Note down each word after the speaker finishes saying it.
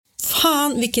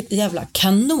Fan, vilket jävla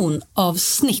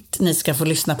kanonavsnitt ni ska få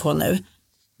lyssna på nu.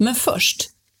 Men först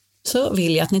så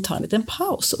vill jag att ni tar en liten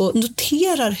paus och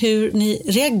noterar hur ni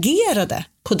reagerade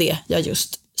på det jag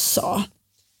just sa.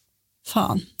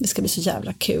 Fan, det ska bli så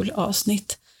jävla kul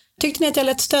avsnitt. Tyckte ni att jag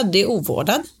lät stöddig och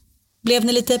ovårdad? Blev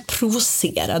ni lite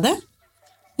provocerade?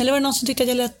 Eller var det någon som tyckte att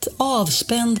jag lät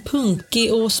avspänd,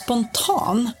 punkig och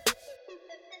spontan?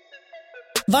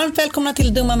 Varmt välkomna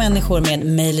till Dumma människor med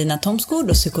mig Lina Thomsgård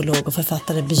och psykolog och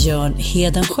författare Björn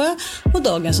Hedensjö och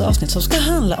dagens avsnitt som ska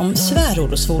handla om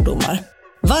svärord och svordomar.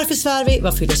 Varför svär vi?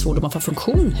 Vad fyller svordomar för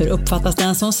funktion? Hur uppfattas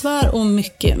den som svär? Och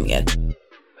mycket mer.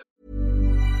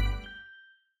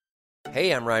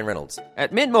 Hey, I'm Ryan Reynolds.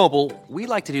 At Mint Mobile,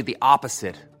 we like to do the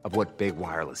opposite of what Big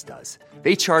Wireless does.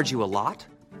 They charge you a lot,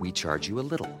 we charge you a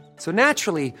little. So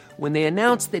naturally, when they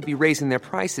announced they'd be raising their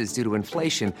prices due to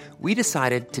inflation, we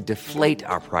decided to deflate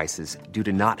our prices due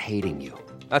to not hating you.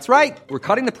 That's right. We're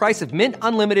cutting the price of Mint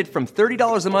Unlimited from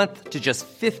 $30 a month to just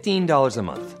 $15 a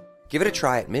month. Give it a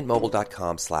try at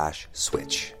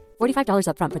mintmobile.com/switch. $45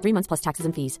 up front for 3 months plus taxes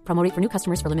and fees. Promo rate for new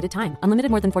customers for limited time.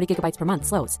 Unlimited more than 40 gigabytes per month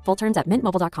slows. Full terms at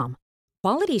mintmobile.com.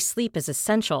 Quality sleep is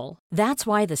essential. That's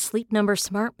why the Sleep Number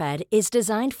Smart Bed is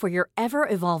designed for your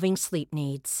ever-evolving sleep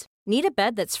needs. Need a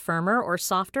bed that's firmer or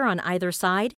softer on either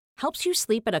side? Helps you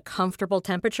sleep at a comfortable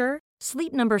temperature?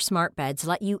 Sleep Number Smart Beds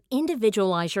let you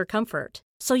individualize your comfort,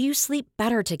 so you sleep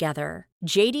better together.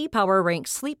 JD Power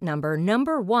ranks Sleep Number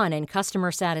 #1 in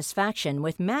customer satisfaction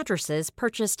with mattresses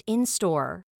purchased in-store.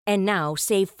 And now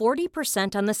save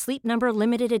 40% on the Sleep Number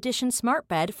Limited Edition Smart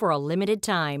Bed for a limited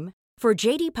time. For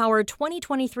JD Power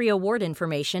 2023 award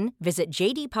information, visit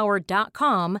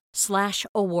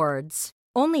jdpower.com/awards.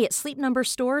 Only at Sleep Number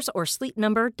stores or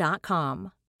sleepnumber.com.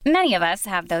 Many of us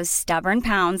have those stubborn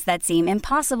pounds that seem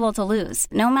impossible to lose,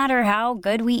 no matter how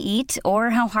good we eat or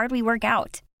how hard we work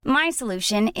out. My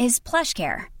solution is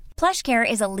PlushCare.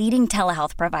 PlushCare is a leading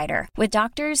telehealth provider with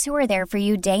doctors who are there for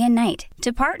you day and night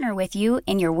to partner with you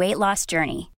in your weight loss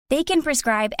journey. They can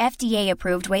prescribe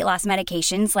FDA-approved weight loss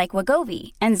medications like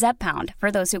Wegovy and Zepbound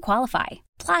for those who qualify.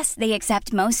 Plus, they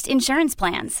accept most insurance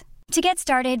plans. To get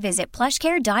started, visit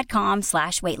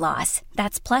plushcare.com/weightloss.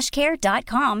 That's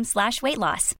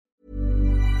plushcare.com/weightloss.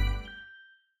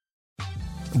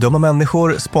 Dumma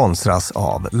människor sponsras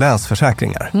av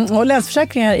Länsförsäkringar. Och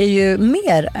Länsförsäkringar är ju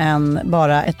mer än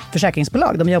bara ett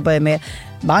försäkringsbolag. De jobbar ju med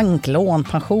bank, lån,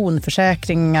 pension,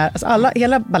 försäkringar, alltså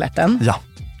hela balletten. Ja.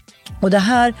 Och det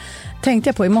här tänkte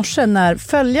jag på i morse när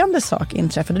följande sak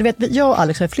inträffade. Du vet, jag och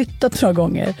Alex har flyttat några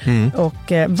gånger.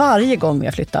 Och varje gång vi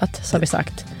har flyttat så har vi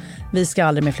sagt vi ska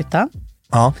aldrig mer flytta.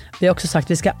 Ja. Vi har också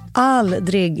sagt vi ska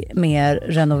aldrig mer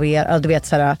renovera. Du vet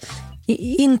så här,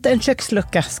 inte en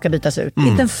kökslucka ska bytas ut.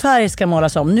 Inte en färg ska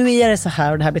målas om. Nu är det så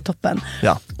här och det här blir toppen.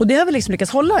 Ja. Och det har vi liksom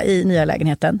lyckats hålla i nya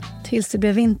lägenheten tills det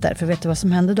blev vinter. För vet du vad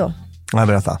som hände då? Nej,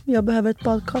 berätta. Jag behöver ett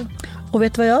badkar. Och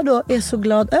vet du vad jag då är så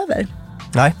glad över?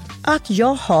 Nej. Att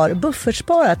jag har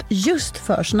buffertsparat just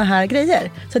för såna här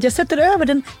grejer. Så att jag sätter över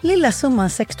den lilla summan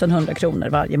 1600 kronor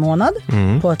varje månad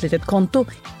på ett litet konto.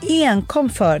 Enkom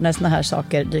för när såna här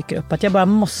saker dyker upp. Att jag bara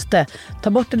måste ta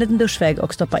bort en liten duschvägg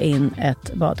och stoppa in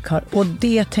ett badkar. Och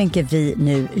det tänker vi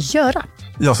nu göra.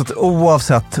 Ja, så att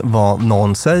oavsett vad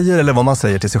någon säger eller vad man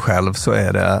säger till sig själv så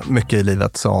är det mycket i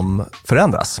livet som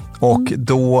förändras. Och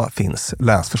då finns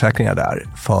Länsförsäkringar där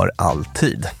för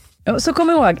alltid. Så kom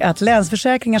ihåg att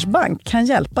Länsförsäkringars bank kan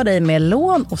hjälpa dig med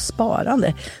lån och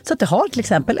sparande så att du har till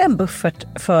exempel en buffert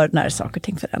för när saker och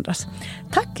ting förändras.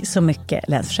 Tack så mycket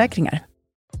Länsförsäkringar.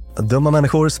 Dumma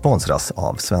människor sponsras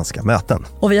av Svenska möten.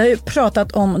 Och vi har ju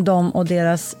pratat om dem och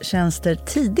deras tjänster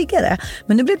tidigare.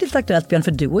 Men nu blir det lite aktuellt, Björn,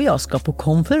 för du och jag ska på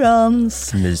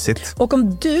konferens. Mysigt. Och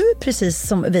om du, precis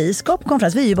som vi, ska på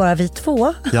konferens, vi är ju bara vi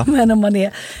två. Ja. Men om man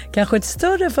är kanske ett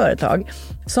större företag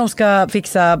som ska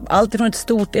fixa allt ifrån ett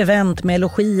stort event med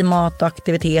logi, mat och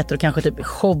aktiviteter och kanske typ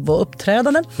show och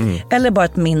uppträdanden. Eller bara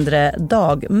ett mindre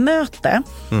dagmöte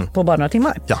på bara några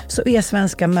timmar. Ja. Så är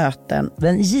Svenska möten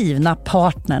den givna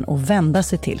partnern att vända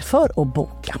sig till för att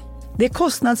boka. Det är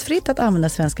kostnadsfritt att använda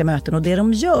Svenska möten och det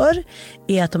de gör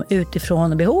är att de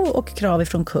utifrån behov och krav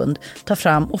ifrån kund tar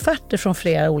fram offerter från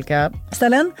flera olika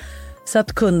ställen. Så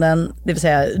att kunden, det vill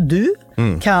säga du,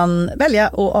 kan välja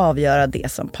och avgöra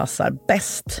det som passar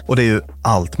bäst. Och det är ju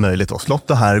allt möjligt då.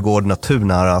 Slott och herrgård,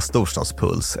 naturnära,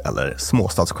 storstadspuls eller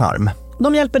småstadscharm.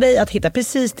 De hjälper dig att hitta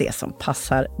precis det som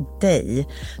passar dig.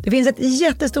 Det finns ett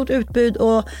jättestort utbud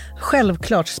och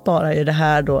självklart sparar ju det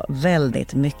här då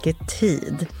väldigt mycket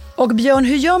tid. Och Björn,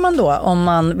 hur gör man då om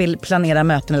man vill planera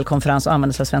möten eller konferens och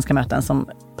använda sig av Svenska Möten som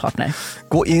partner?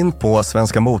 Gå in på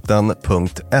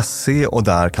svenskamoten.se och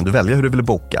där kan du välja hur du vill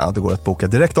boka. Det går att boka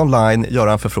direkt online,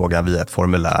 göra en förfrågan via ett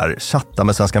formulär, chatta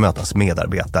med Svenska Mötens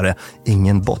medarbetare,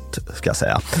 ingen bot ska jag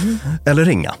säga, eller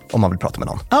ringa om man vill prata med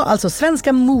någon. Ja, alltså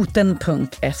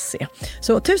svenskamoten.se.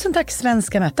 Så tusen tack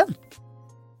Svenska Möten.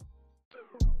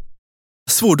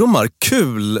 Svordomar,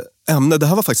 kul ämne. Det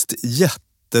här var faktiskt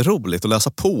jätteroligt att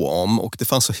läsa på om och det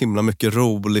fanns så himla mycket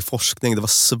rolig forskning. Det var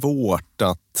svårt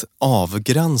att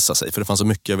avgränsa sig för det fanns så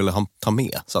mycket jag ville ta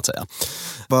med så att säga.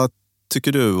 Vad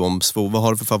tycker du om svor? Vad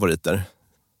har du för favoriter?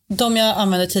 De jag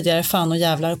använde tidigare, fan och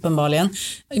jävlar uppenbarligen.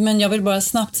 Men jag vill bara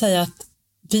snabbt säga att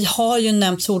vi har ju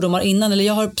nämnt svordomar innan, eller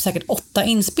jag har säkert 8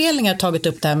 inspelningar tagit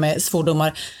upp det här med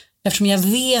svordomar eftersom jag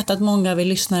vet att många av er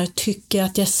lyssnare tycker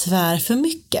att jag svär för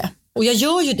mycket. Och jag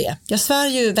gör ju det. Jag svär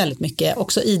ju väldigt mycket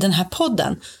också i den här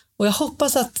podden. Och jag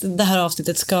hoppas att det här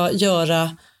avsnittet ska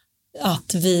göra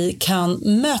att vi kan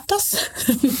mötas,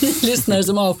 ni lyssnare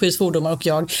som avskyr svordomar och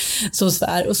jag som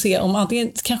svär, och se om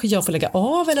antingen kanske jag får lägga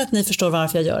av eller att ni förstår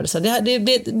varför jag gör det. Så det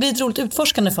blir ett roligt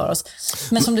utforskande för oss.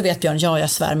 Men som du vet Björn,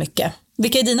 jag svär mycket.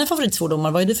 Vilka är dina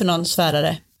favoritsvordomar? Vad är du för någon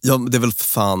svärare? Ja, det är väl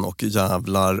fan och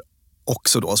jävlar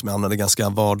också då som jag använder ganska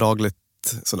vardagligt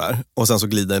sådär. Och sen så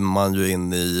glider man ju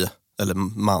in i,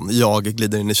 jag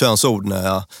glider in i könsord när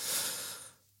jag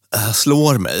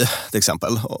slår mig till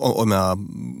exempel. Om jag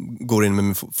går in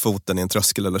med foten i en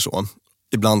tröskel eller så.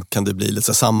 Ibland kan det bli lite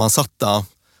så sammansatta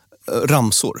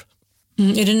ramsor.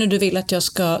 Är det nu du vill att jag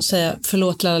ska säga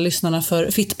förlåt till alla lyssnarna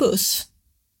för fittbuss?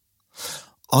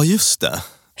 Ja, just det.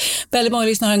 Väldigt många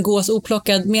lyssnare har en gås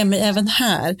oplockad med mig även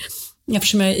här.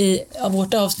 Eftersom jag i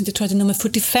vårt avsnitt, jag tror att det är nummer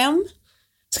 45,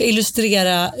 ska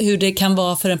illustrera hur det kan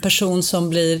vara för en person som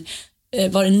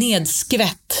var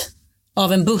nedskvätt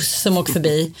av en buss som åker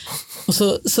förbi. Och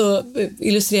så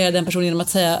illustrerar den personen genom att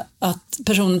säga att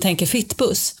personen tänker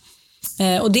fittbuss.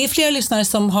 Och det är flera lyssnare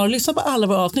som har lyssnat på alla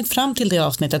våra avsnitt fram till det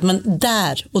avsnittet, men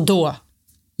där och då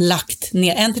lagt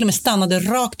ner. En till och med stannade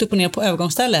rakt upp och ner på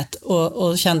övergångsstället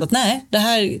och kände att nej, det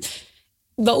här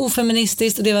var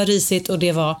ofeministiskt och det var risigt och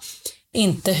det var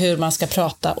inte hur man ska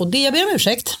prata. Och det, jag ber om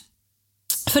ursäkt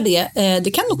för det.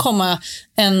 Det kan nog komma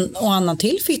en och annan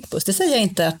till fittbuss. Det säger jag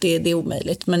inte att det är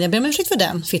omöjligt, men jag ber om ursäkt för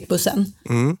den fittbussen.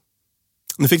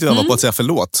 Nu fick du öva på att säga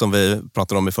förlåt som vi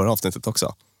pratade om i förra avsnittet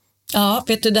också. Ja,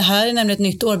 vet du, det här är nämligen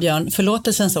ett nytt år, Björn.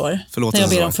 Förlåtelsens år. När jag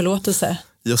ber om förlåtelse.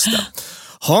 Just det.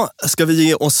 Ska vi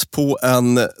ge oss på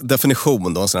en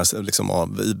definition då,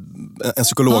 en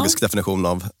psykologisk definition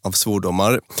av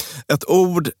svordomar. Ett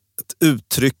ord, ett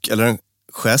uttryck eller en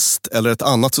gest eller ett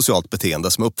annat socialt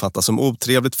beteende som uppfattas som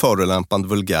otrevligt, förolämpande,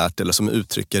 vulgärt eller som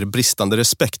uttrycker bristande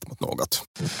respekt mot något.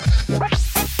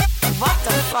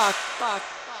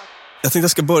 Jag tänkte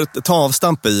jag ska börja ta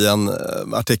avstamp i en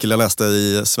artikel jag läste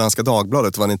i Svenska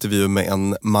Dagbladet. Det var en intervju med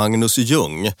en Magnus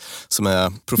Ljung som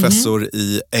är professor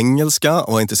i engelska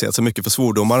och har intresserat sig mycket för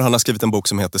svordomar. Han har skrivit en bok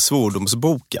som heter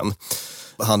Svordomsboken.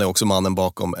 Han är också mannen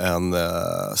bakom en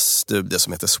studie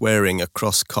som heter Swearing, a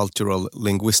Cross-Cultural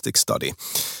Linguistic Study.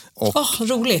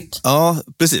 Roligt. Ja,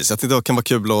 precis. Jag tänkte det kan vara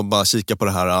kul att bara kika på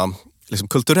det här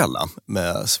kulturella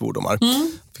med svordomar.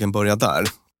 Vi kan börja där.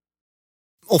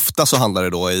 Ofta så handlar det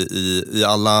då i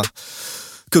alla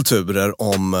kulturer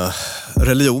om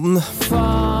religion,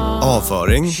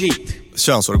 avföring,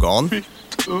 könsorgan,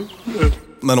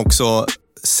 men också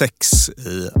sex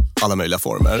i alla möjliga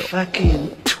former.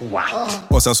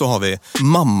 Och sen så har vi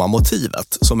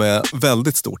mammamotivet som är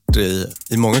väldigt stort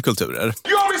i många kulturer.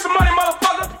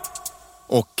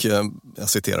 Och jag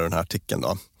citerar den här artikeln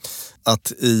då.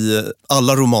 Att i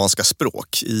alla romanska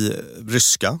språk, i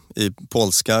ryska, i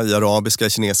polska, i arabiska, i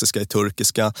kinesiska, i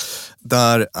turkiska,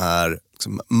 där är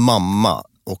mamma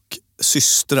och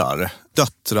systrar,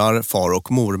 döttrar, far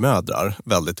och mormödrar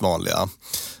väldigt vanliga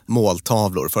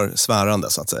måltavlor för svärande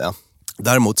så att säga.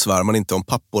 Däremot svär man inte om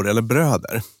pappor eller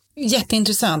bröder.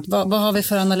 Jätteintressant. Vad har vi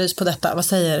för analys på detta? Vad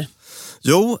säger?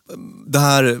 Jo, det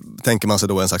här tänker man sig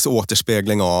då en slags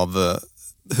återspegling av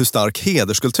hur stark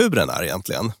hederskulturen är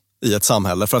egentligen i ett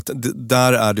samhälle. För att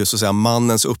där är det ju så att säga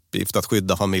mannens uppgift att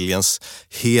skydda familjens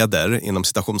heder inom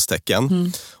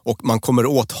citationstecken. Och man kommer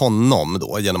åt honom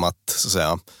då genom att så att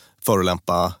säga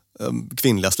förolämpa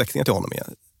kvinnliga släktingar till honom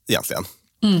egentligen.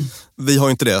 Vi har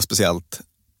ju inte det speciellt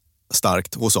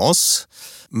starkt hos oss,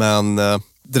 men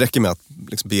det räcker med att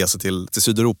bege sig till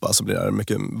Sydeuropa så blir det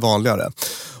mycket vanligare.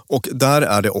 Och där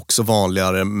är det också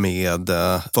vanligare med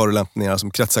förolämpningar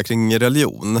som kretsar kring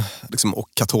religion och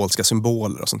katolska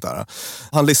symboler och sånt där.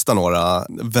 Han listar några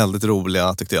väldigt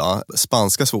roliga, tyckte jag,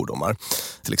 spanska svordomar.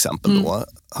 Till exempel då,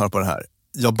 hör på det här.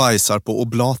 jag bajsar på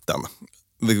oblaten.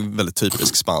 Väldigt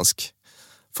typisk spansk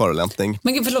förolämpning.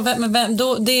 Men gud, förlåt,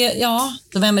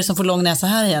 vem är det som får lång näsa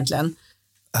här egentligen?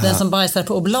 Den som bajsar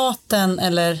på oblaten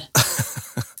eller?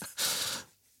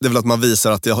 Det är väl att man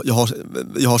visar att jag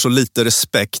har så lite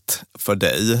respekt för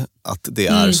dig att det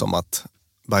är som att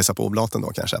bajsa på oblaten då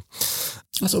kanske.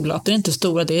 Alltså oblater är inte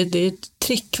stora, det är ett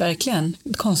trick verkligen,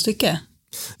 ett konststycke.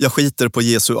 Jag skiter på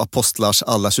Jesu apostlars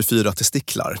alla 24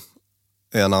 testiklar.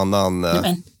 En annan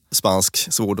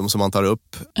spansk svordom som man tar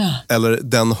upp. Ja. Eller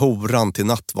den horan till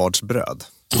nattvardsbröd.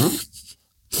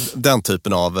 Den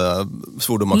typen av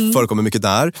svordomar förekommer mycket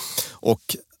där.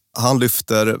 Och han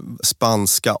lyfter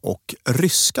spanska och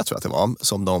ryska tror jag att det var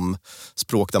som de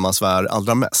språk där man svär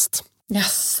allra mest.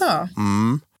 Jaså?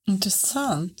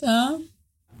 Intressant, ja.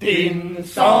 Din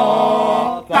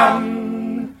Satan,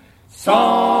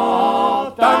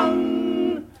 Satan,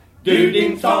 du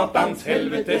din satans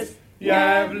helvetes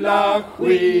jävla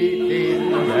skit,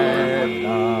 din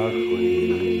jävla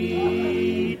skit.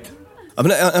 Ja,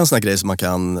 men en sån här grej som man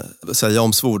kan säga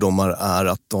om svordomar är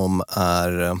att de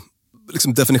är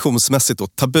liksom definitionsmässigt då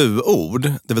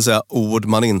tabuord, det vill säga ord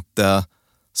man inte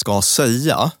ska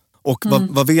säga. Och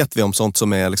vad vet vi om sånt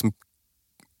som är liksom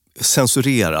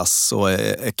censureras och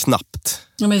är knappt?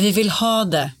 Ja, men vi vill ha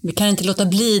det. Vi kan inte låta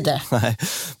bli det. Nej,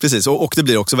 precis. Och det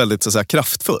blir också väldigt så att säga,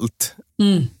 kraftfullt.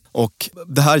 Och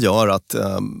det här gör att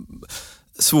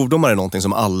svordomar är någonting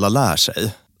som alla lär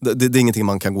sig. Det är ingenting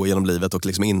man kan gå genom livet och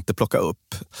liksom inte plocka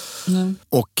upp.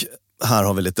 Och här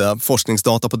har vi lite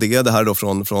forskningsdata på det. Det här är då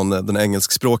från den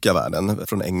engelskspråkiga världen.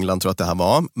 Från England tror jag att det här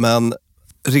var. Men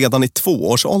redan i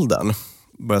 2-årsåldern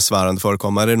börjar svärande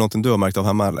förekomma. Är det någonting du har märkt av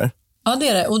hemma eller? Ja, det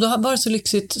är det. Och då var det så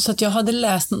lyxigt så att jag hade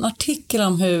läst en artikel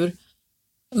om hur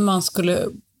man skulle...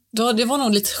 Det var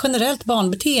nog lite generellt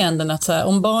barnbeteenden att så här,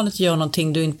 om barnet gör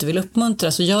någonting du inte vill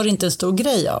uppmuntra så gör inte en stor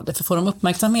grej av det. För får de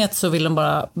uppmärksamhet så vill de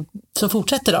bara... Så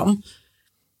fortsätter de.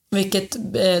 Vilket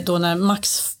då när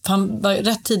Max, han var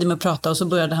rätt tidig med att prata och så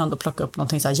började han då plocka upp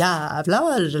någonting så här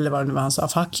jävlar eller vad det nu var han sa,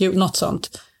 fuck you, något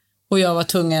sånt. Och jag var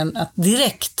tvungen att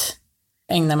direkt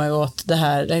ägna mig åt det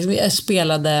här. Jag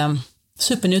spelade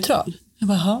superneutral. Jag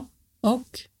bara, jaha,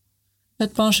 och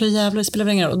ett barn så jävlar, det spelar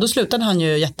ingen roll. Och då slutade han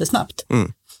ju jättesnabbt.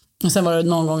 Och sen var det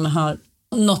någon gång när han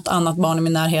något annat barn i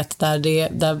min närhet där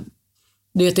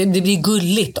det blir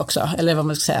gulligt också, eller vad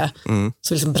man ska säga.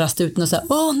 Så liksom brast ut och så här,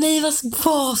 åh nej,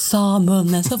 vad sa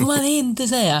munnen? Så får man inte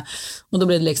säga. Och då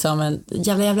blev det liksom en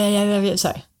jävla så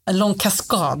här, en lång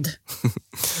kaskad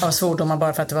av svordomar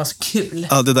bara för att det var så kul.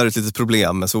 Ja, det där är ett litet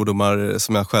problem med svordomar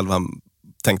som jag själv har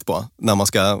tänkt på när man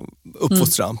ska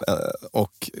uppfostra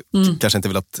och kanske inte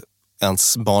vill att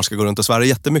ens barn ska gå runt och svära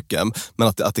jättemycket, men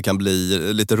att det kan bli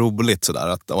lite roligt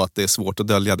sådär, och att det är svårt att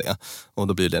dölja det. Och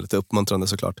då blir det lite uppmuntrande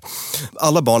såklart.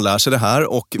 Alla barn lär sig det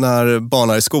här, och när barn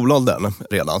är i skolåldern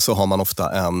redan så har man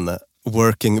ofta en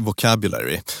working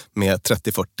vocabulary med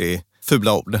 30-40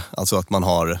 fula ord. Alltså att man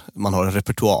har en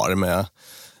repertoar med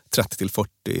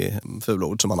 30-40 fula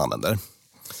ord som man använder.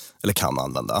 Eller kan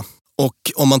använda.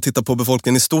 Och om man tittar på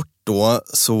befolkningen i stort då,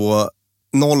 så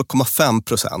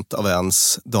 0,5% av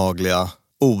ens dagliga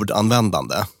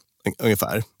ordanvändande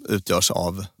ungefär utgörs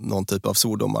av någon typ av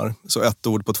svordomar. Så ett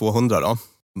ord på 200 då.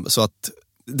 Så att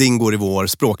det ingår i vår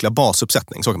språkliga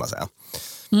basuppsättning, så kan man säga.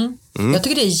 Jag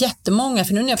tycker det är jättemånga,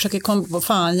 för nu när jag försöker komma på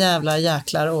fan, jävla,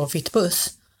 jäklar och fittbuss.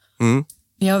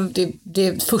 Ja,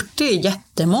 det 40 är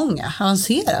jättemånga,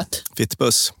 avancerat.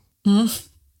 Fittbuss.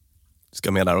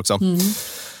 Ska med där också.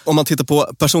 Om man tittar på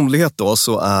personlighet då,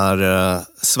 så är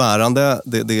svärande,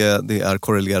 det är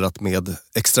korrelerat med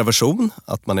extraversion,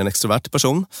 att man är en extrovert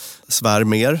person, svär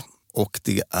mer, och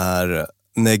det är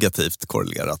negativt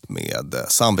korrelerat med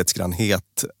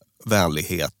samvetsgrannhet,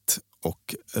 vänlighet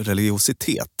och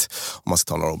religiositet, om man ska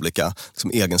ta några olika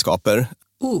liksom, egenskaper.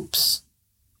 Oops.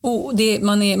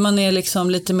 Man är liksom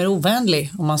lite mer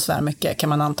ovänlig om man svär mycket, kan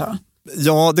man anta.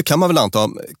 Ja, det kan man väl anta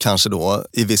kanske då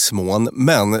i viss mån.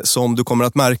 Men som du kommer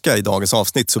att märka i dagens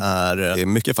avsnitt så är det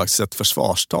mycket faktiskt ett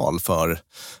försvarstal för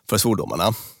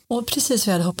svordomarna. Och precis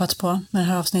vad jag hade hoppats på med det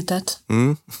här avsnittet.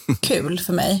 Kul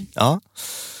för mig. Ja,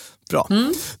 bra.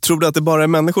 Tror du att det bara är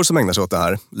människor som ägnar sig åt det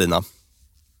här, Lina?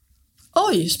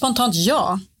 Oj, spontant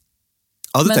ja.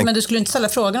 Men du skulle inte ställa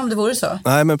frågan om det vore så?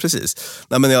 Nej, men precis.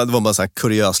 Nej, men det var bara en sån här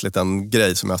kuriös liten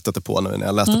grej som jag stötte på nu när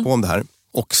jag läste på om det här.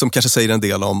 Och som kanske säger en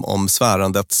del om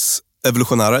svärandets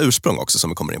evolutionära ursprung också som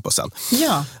vi kommer in på sen.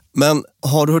 Ja. Men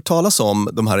har du hört talas om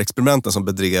de här experimenten som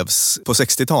bedrevs på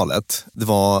 60-talet? Det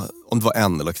var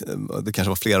en eller det kanske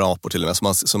var flera apor till och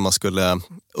med som man skulle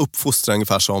uppfostra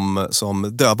ungefär som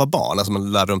döva barn. Alltså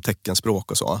man lärde dem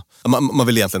teckenspråk och så. Man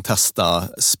ville egentligen testa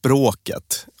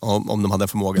språket, om de hade en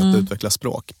förmåga att utveckla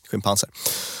språk, schimpanser.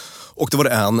 Och då var det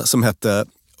en som hette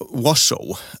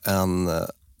Washoe, en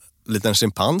liten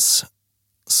schimpans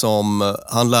som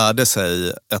han lärde sig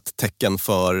ett tecken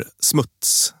för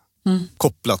smuts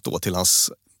kopplat då till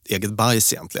hans eget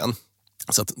bajs egentligen.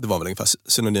 Så att det var väl ungefär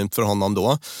synonymt för honom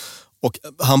då. Och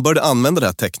han började använda det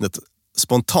här tecknet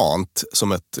spontant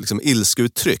som ett liksom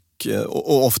ilskeuttryck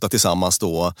och ofta tillsammans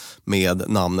då med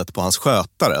namnet på hans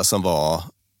skötare som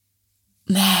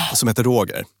heter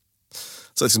Roger.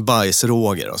 Så liksom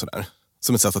bajs-Roger och sådär.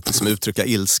 Som ett sätt att liksom uttrycka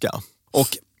ilska.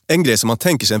 Och en grej som man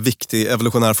tänker sig en viktig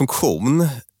evolutionär funktion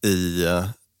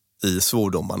i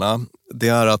svordomarna, det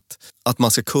är att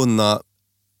man ska kunna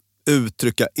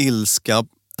uttrycka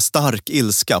stark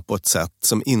ilska på ett sätt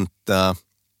som inte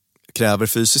kräver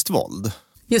fysiskt våld.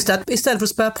 Just det, istället för att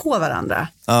spöa på varandra.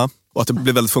 Ja, och att det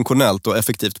blir väldigt funktionellt och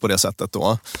effektivt på det sättet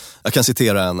då. Jag kan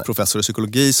citera en professor i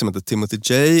psykologi som heter Timothy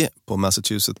Jay på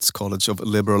Massachusetts College of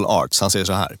Liberal Arts. Han säger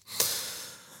så här: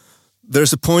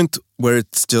 "There's a point where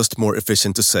it's just more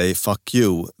efficient to say fuck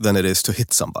you than it is to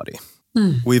hit somebody.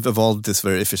 We've evolved this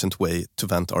very efficient way to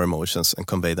vent our emotions and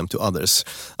convey them to others."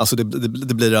 Alltså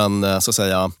det blir en, så att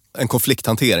säga, en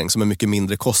konflikthantering som är mycket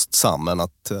mindre kostsam än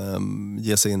att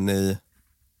ge sig in i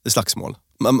slagsmål.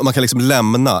 Man kan liksom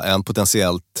lämna en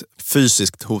potentiellt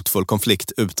fysiskt hotfull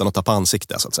konflikt utan att tappa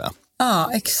ansikte, så att säga. Ja,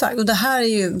 exakt. Och det här är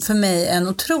ju för mig ett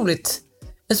otroligt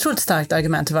starkt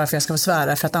argument till varför jag ska få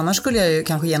svära. För att annars skulle jag ju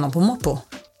kanske ge någon på moppo.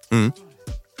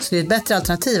 Så det är ett bättre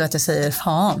alternativ att jag säger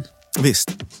fan. Visst.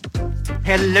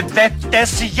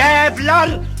 Helvetes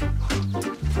jävlar!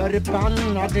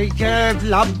 Förbannade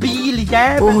jävla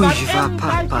biljävlar! Oj, vad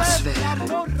pappa svär.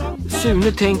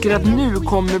 Sune tänker att nu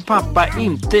kommer pappa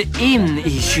inte in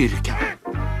i kyrkan.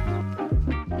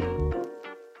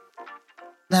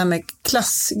 Det här med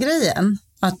klassgrejen,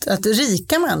 att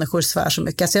rika människor svär så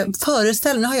mycket. Alltså jag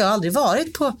föreställer, nu har jag aldrig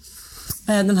varit på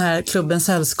den här klubben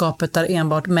Sällskapet där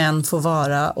enbart män får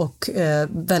vara och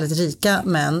väldigt rika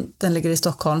män. Den ligger i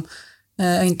Stockholm.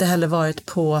 Jag har inte heller varit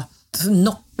på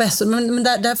Noppes, men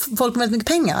där folk med väldigt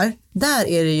mycket pengar, där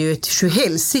är det ju ett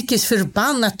sjuhelsikes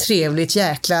förbannat trevligt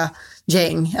jäkla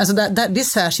gäng. Alltså där det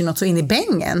svärs ju något så in i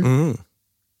bängen.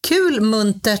 Kul,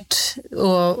 muntert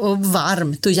och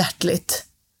varmt och hjärtligt.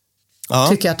 Ja.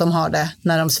 Tycker jag att de har det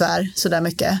när de svär så där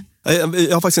mycket.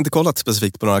 Jag har faktiskt inte kollat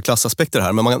specifikt på några klassaspekter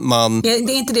här, men man... Det är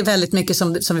inte det väldigt mycket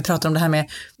som vi pratar om det här med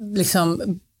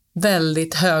liksom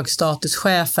väldigt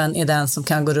högstatuschefen är den som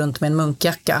kan gå runt med en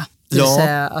munkjacka. Det vill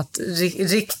säga att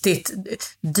riktigt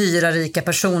dyra, rika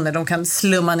personer, de kan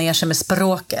slumma ner sig med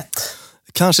språket.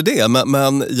 Kanske det,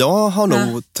 men jag har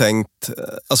nog tänkt,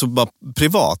 alltså bara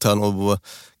privat, har nog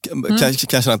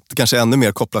kanske ännu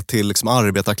mer kopplat till liksom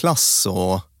arbetarklass.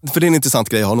 För det är en intressant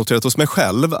grej jag har noterat hos mig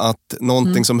själv, att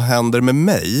någonting som händer med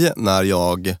mig när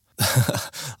jag...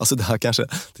 alltså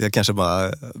det kanske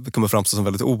bara kommer framstå som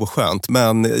väldigt oskönt,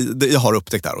 men jag har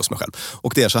upptäckt det här hos mig själv.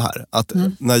 Och det är så här, att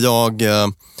när jag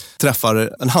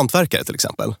träffar en hantverkare till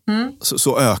exempel,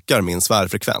 så ökar min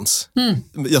svärfrekvens.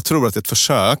 Jag tror att det är ett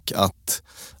försök att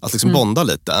liksom bonda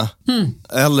lite.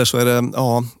 Eller så är det,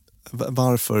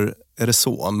 varför är det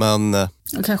så? Men...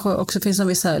 Det kanske också finns en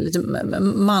viss här, lite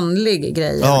manlig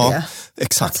grej. Ja,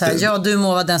 exakt. Att här, du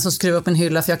må vara den som skruvar upp en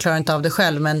hylla för jag klarar inte av det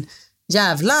själv, men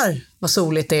jävlar vad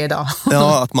soligt det är idag.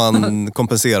 Ja, att man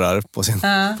kompenserar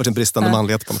för sin bristande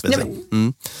manlighet på något vis.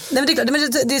 Nej, men det är klart,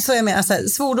 det är så jag menar. Alltså,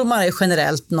 svordomar är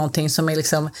generellt någonting som är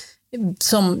liksom,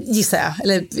 som gissar jag,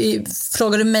 eller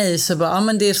frågar du mig så bara,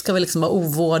 men det ska väl liksom vara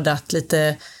ovårdat,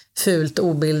 lite fult,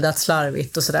 obildat,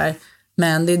 slarvigt och sådär.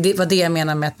 Men det var det jag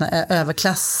menar med att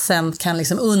överklassen kan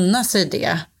liksom unna sig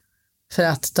det. För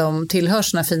att de tillhör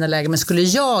såna fina lägen. Men skulle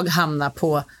jag hamna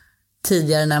på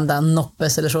tidigare nämnda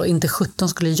Noppes eller så, inte 17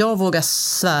 skulle jag våga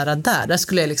svära där. Där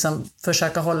skulle jag liksom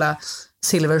försöka hålla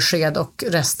silversked och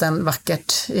resten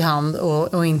vackert i hand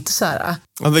och inte svära.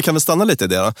 Ja, vi kan väl stanna lite i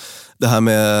det då. Det här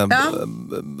med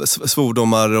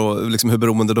svordomar och liksom hur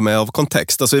beroende de är av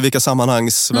kontext. Alltså i vilka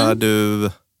sammanhang svär du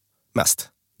mest?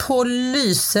 På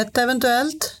lyset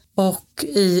eventuellt och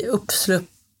i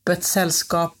uppsluppet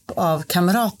sällskap av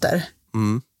kamrater.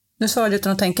 Nu svarade jag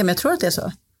utan att tänka, men jag tror att det är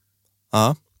så.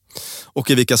 Ja. Och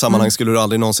i vilka sammanhang skulle du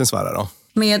aldrig någonsin svära då?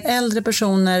 Med äldre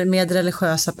personer, med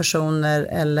religiösa personer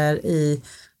eller i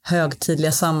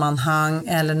högtidliga sammanhang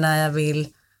eller när jag vill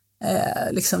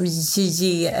liksom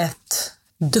ge ett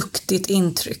duktigt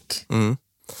intryck.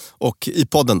 Och i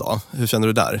podden då, hur känner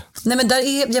du där? Nej, men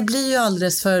jag blir ju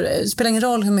alldeles för, det spelar ingen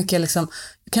roll hur mycket jag liksom,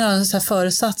 jag kan ha så här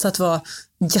föresats att vara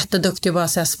jätteduktig och bara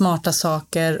säga smarta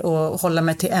saker och hålla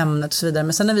mig till ämnet och så vidare.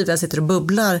 Men sen när vi väl sitter och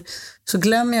bubblar så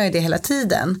glömmer jag ju det hela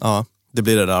tiden. Ja, det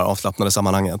blir det där avslappnade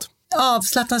sammanhanget.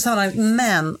 Avslappnade sammanhanget,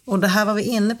 men, och det här var vi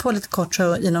inne på lite kort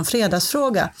så i någon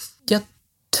fredagsfråga. Jag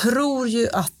tror ju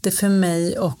att det för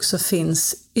mig också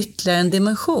finns ytterligare en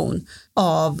dimension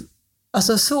av,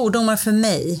 alltså svordomar för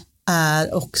mig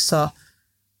är också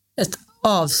ett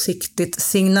avsiktligt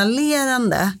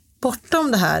signalerande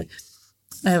bortom det här,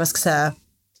 vad ska jag säga,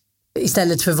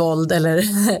 istället för våld eller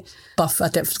bara för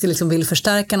att jag ska liksom vill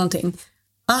förstärka någonting.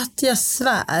 Att jag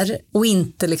svär och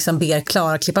inte liksom ber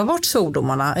Klara klippa bort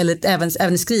svordomarna, eller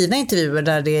även i skrivna intervjuer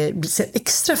där det ser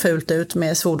extra fult ut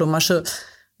med svordomar, så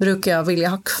brukar jag vilja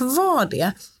ha kvar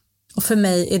det. Och för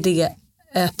mig är det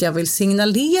att jag vill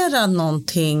signalera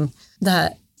någonting, det här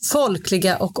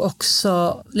folkliga och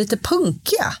också lite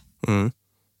punkiga.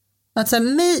 Att säga,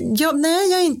 nej,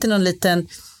 jag är inte någon liten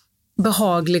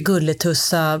behaglig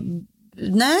gulletussa.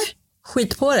 Nej,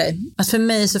 skit på dig. Att för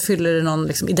mig så fyller det någon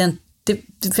liksom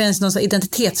det finns någon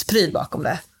identitetspryl bakom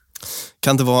det.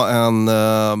 Kan det vara en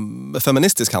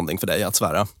feministisk handling för dig att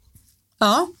svära?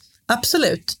 Ja,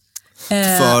 absolut.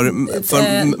 För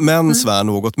män svär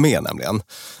något mer nämligen,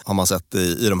 har man sett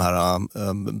i de här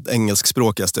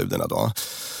engelskspråkiga studierna då.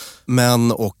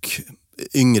 Män och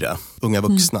yngre, unga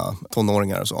vuxna,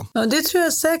 tonåringar och så. Ja, det tror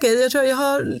jag säkert. Jag tror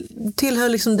jag tillhör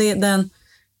liksom den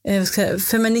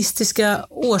feministiska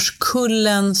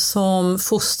årskullen som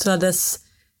fostrades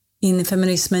in i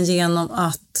feminismen genom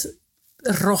att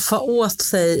roffa åt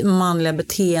sig manliga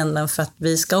beteenden för att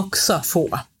vi ska också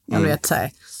få, jag vet så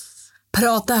här,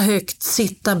 prata högt,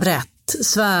 sitta brett,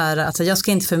 svära, alltså jag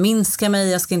ska inte förminska mig,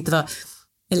 jag ska inte vara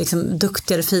liksom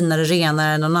duktigare, finare,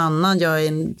 renare än någon annan, jag är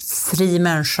en fri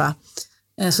människa.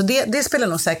 Så det spelar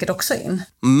nog säkert också in.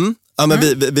 Ja, men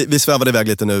vi svävade iväg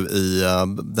lite nu i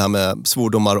det här med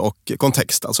svordomar och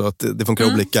kontext. Alltså att det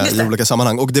funkar olika i olika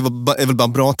sammanhang. Och det är väl bara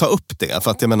bra att ta upp det.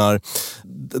 För att jag menar,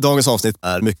 dagens avsnitt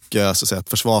är mycket så att säga, ett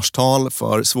försvarstal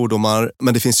för svordomar.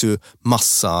 Men det finns ju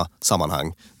massa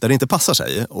sammanhang där det inte passar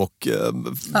sig. Och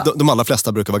de allra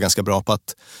flesta brukar vara ganska bra på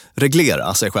att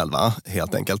reglera sig själva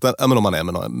helt enkelt. Men om man är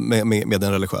med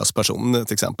en religiös person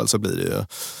till exempel, så blir det ju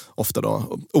ofta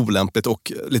då olämpligt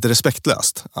och lite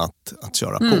respektlöst att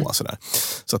köra på sådär.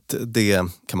 Så att det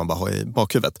kan man bara ha i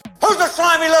bakhuvudet. Who's the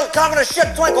slimy little communist shit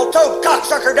twinkle-toed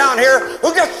cocksucker down here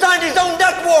who just signed his own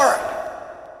death warrant?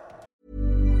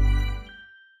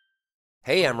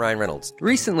 Hey, I'm Ryan Reynolds.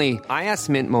 Recently, I asked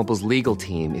Mint Mobile's legal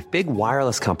team if big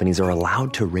wireless companies are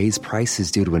allowed to raise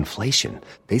prices due to inflation.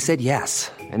 They said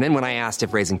yes. And then when I asked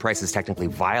if raising prices technically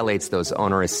violates those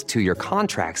onerous two-year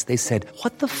contracts, they said,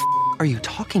 "What the f*** are you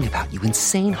talking about, you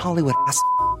insane Hollywood ass?"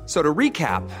 So to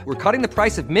recap, we're cutting the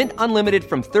price of Mint Unlimited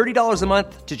from $30 a month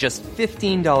to just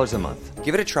 $15 a month.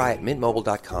 Give it a try at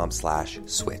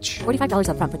mintmobile.com/switch. $45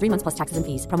 up front for 3 months plus taxes and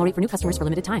fees. Promo rate for new customers for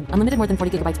limited time. Unlimited more than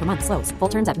 40 gigabytes per month. Slows full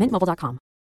terms at mintmobile.com.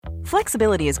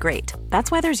 Flexibility is great.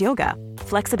 That's why there's yoga.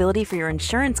 Flexibility for your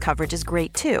insurance coverage is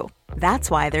great too.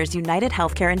 That's why there's United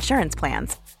Healthcare Insurance Plans.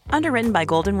 Underwritten by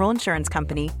Golden Rule Insurance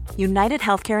Company, United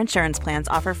Healthcare Insurance Plans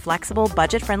offer flexible,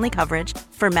 budget-friendly coverage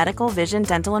for medical, vision,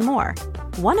 dental, and more.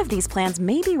 One of these plans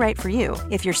may be right for you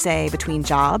if you're, say, between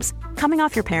jobs, coming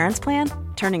off your parents' plan,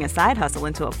 turning a side hustle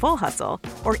into a full hustle,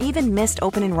 or even missed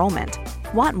open enrollment.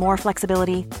 Want more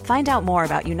flexibility? Find out more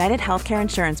about United Healthcare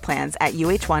Insurance Plans at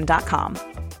uh1.com.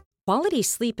 Quality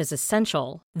sleep is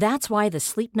essential. That's why the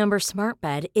Sleep Number Smart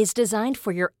Bed is designed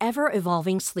for your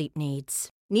ever-evolving sleep needs.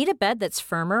 Need a bed that's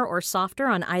firmer or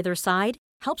softer on either side?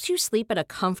 Helps you sleep at a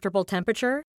comfortable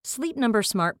temperature? Sleep Number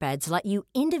Smart Beds let you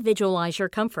individualize your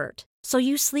comfort, so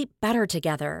you sleep better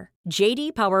together.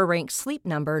 JD Power ranks Sleep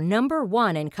Number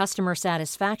 #1 in customer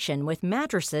satisfaction with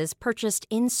mattresses purchased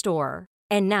in-store.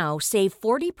 And now save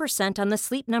 40% on the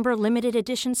Sleep Number Limited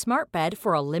Edition Smart Bed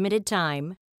for a limited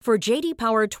time. For JD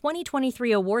Power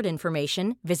 2023 award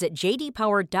information, visit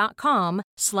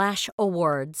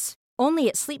jdpower.com/awards. Only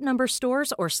at Sleep Number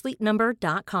stores or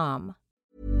sleepnumber.com.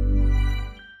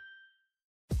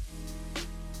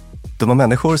 Dumma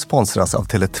människor sponsras av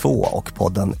Tele2 och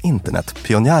podden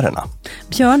Internetpionjärerna.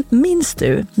 Björn, minns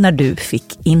du när du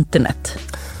fick internet?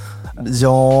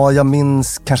 Ja, jag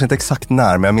minns kanske inte exakt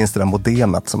när, men jag minns det där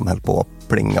modemet som höll på att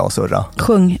plinga och surra.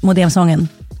 Sjung modemsången.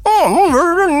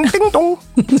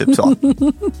 Typ så.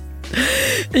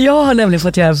 Jag har nämligen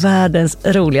fått göra världens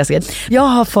roligaste grej. Jag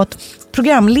har fått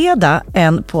programleda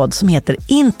en podd som heter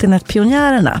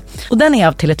Internetpionjärerna. Och den är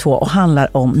av Tele2 och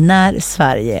handlar om när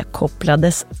Sverige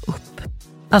kopplades upp.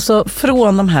 Alltså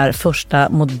från de här första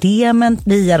modemen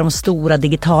via de stora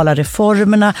digitala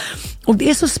reformerna. Och det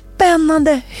är så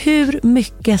spännande hur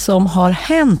mycket som har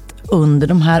hänt under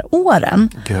de här åren.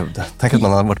 Gud, tänk att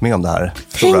man har varit med om det här.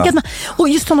 Och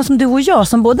just sådana som du och jag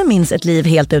som både minns ett liv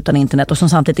helt utan internet och som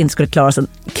samtidigt inte skulle klara sig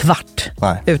en kvart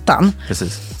utan.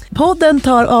 Precis. Podden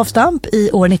tar avstamp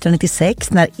i år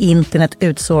 1996 när internet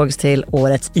utsågs till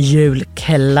årets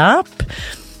julklapp.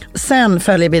 Sen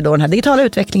följer vi då den här digitala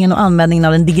utvecklingen och användningen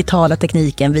av den digitala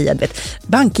tekniken via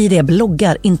BankID,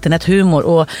 bloggar, internethumor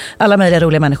och alla möjliga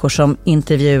roliga människor som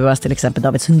intervjuas, till exempel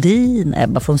David Sundin,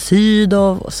 Ebba von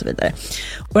Sydow och så vidare.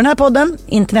 Och den här podden,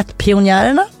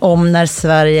 Internetpionjärerna, om när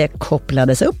Sverige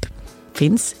kopplades upp,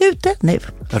 finns ute nu.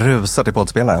 Rusar till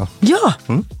poddspelaren. Ja,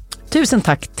 tusen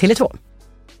tack Tele2.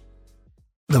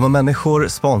 De här människor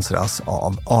sponsras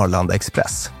av Arlanda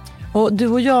Express. Och du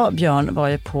och jag, Björn, var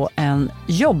ju på en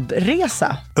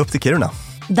jobbresa. Upp till Kiruna.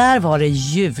 Där var det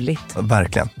ljuvligt.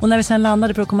 Verkligen. Och när vi sen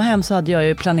landade för att komma hem så hade jag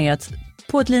ju planerat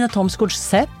på ett Lina Thomsgårds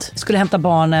sätt. Skulle hämta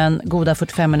barnen goda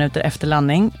 45 minuter efter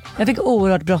landning. Jag fick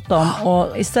oerhört bråttom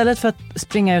och istället för att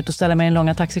springa ut och ställa mig i den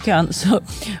långa taxikön så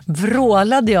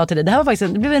vrålade jag till det. Det här var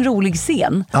faktiskt det blev en rolig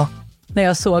scen. Ja. När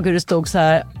jag såg hur det stod så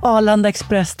här Arlanda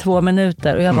Express 2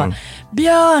 minuter och jag bara,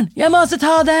 Björn, jag måste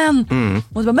ta den.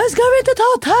 Och så bara, men ska vi inte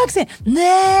ta taxi?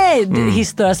 Nej,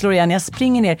 historia slår igen. Jag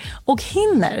springer ner och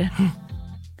hinner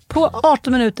på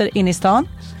 18 minuter in i stan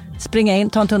springa in,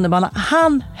 ta en tunnelbana,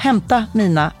 hämta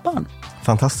mina barn.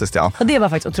 Fantastiskt, ja. Och det var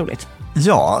faktiskt otroligt.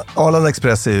 Ja, Arlanda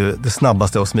Express är ju det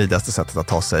snabbaste och smidigaste sättet att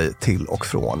ta sig till och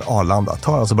från Arlanda. Det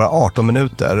tar alltså bara 18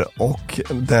 minuter och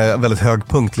det är väldigt hög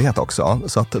punktlighet också.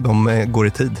 Så att de går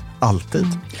i tid, alltid.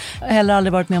 Jag har heller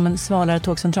aldrig varit med om en svalare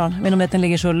tågcentral. Jag vet inte om den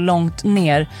ligger så långt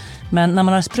ner. Men när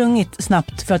man har sprungit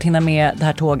snabbt för att hinna med det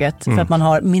här tåget, för att man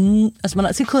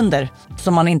har sekunder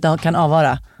som man inte kan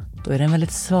avvara, då är det en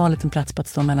väldigt sval liten plats på att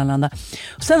stå mellanlanda.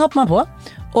 Och sen hoppar man på.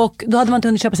 Och då hade man inte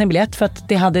hunnit köpa sin biljett för att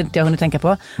det hade inte jag hunnit tänka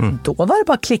på. Då var det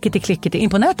bara klicket in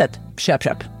på nätet. Köp.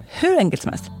 Hur enkelt som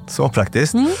helst. Så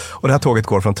praktiskt. Och det här tåget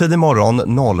går från tidig morgon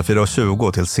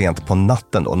 04.20 till sent på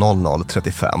natten då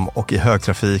 00.35. Och i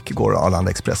högtrafik går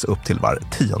Arlanda Express upp till var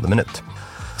 10:e minut.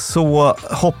 Så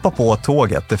hoppa på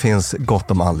tåget. Det finns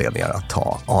gott om anledningar att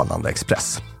ta Arlanda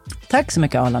Express. Tack så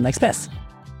mycket Arlanda Express.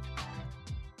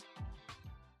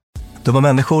 De här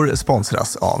människor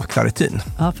sponsras av Claritin.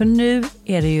 Ja, för nu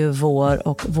är det ju vår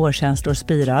och vårkänslor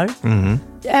spirar.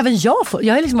 Även jag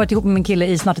har liksom varit ihop med min kille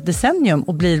i snart ett decennium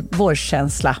och blir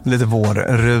vårkänsla. Lite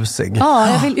vårrusig.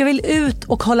 Ja, jag vill ut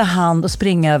och hålla hand och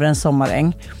springa över en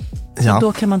sommaräng. Ja.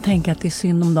 Då kan man tänka att det är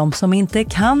synd om dem som inte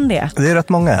kan det. Det är rätt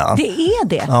många, ja. Det är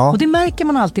det. Ja. Och det märker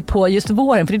man alltid på just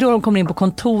våren. För det är då de kommer in på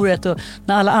kontoret och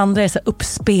när alla andra är så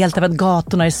uppspelta för att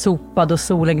gatorna är sopade och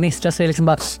solen gnistrar så är det liksom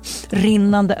bara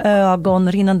rinnande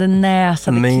ögon, rinnande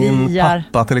näsa, det kliar. Min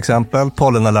pappa till exempel,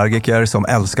 pollenallergiker som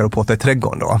älskar att påta i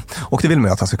trädgården då. Och det vill man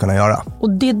ju att han ska kunna göra. Och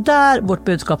det är där vårt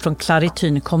budskap från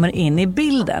Claritin kommer in i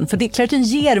bilden. För Claritin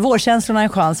ger vårkänslorna en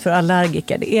chans för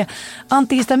allergiker. Det är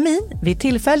antihistamin vid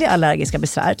tillfälliga allergiska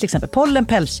besvär, till exempel pollen,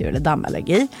 pälsdjur eller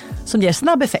dammallergi, som ger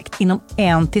snabb effekt inom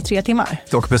 1-3 timmar.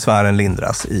 Och besvären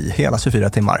lindras i hela 24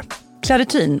 timmar.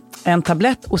 Claritin, en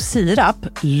tablett och sirap,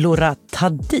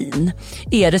 Loratadin,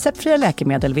 är receptfria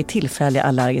läkemedel vid tillfälliga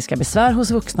allergiska besvär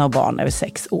hos vuxna och barn över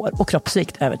 6 år och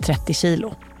kroppsvikt över 30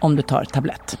 kilo om du tar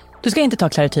tablett. Du ska inte ta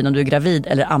Claritin om du är gravid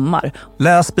eller ammar.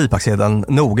 Läs bipacksedeln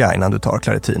noga innan du tar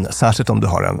Claritin, särskilt om du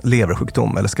har en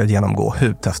leversjukdom eller ska genomgå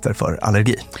hudtester för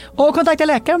allergi. Och kontakta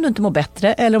läkare om du inte mår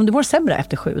bättre eller om du mår sämre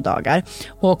efter 7 dagar.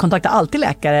 Och kontakta alltid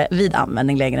läkare vid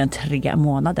användning längre än 3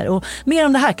 månader. Och mer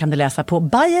om det här kan du läsa på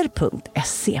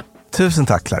bayer.se. Tusen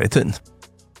tack Claritin.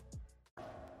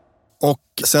 Och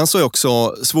sen så är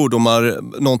också svordomar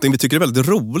någonting vi tycker är väldigt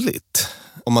roligt.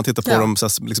 Om man tittar på de så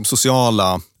här, liksom,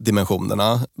 sociala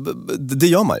dimensionerna. Det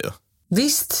gör man ju.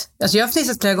 Visst. Alltså jag har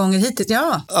fnissat flera gånger hittills,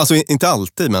 ja. Alltså inte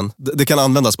alltid, men det kan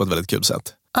användas på ett väldigt kul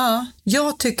sätt. Ja,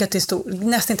 jag tycker att det är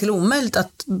nästan till omöjligt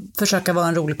att försöka vara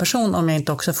en rolig person om jag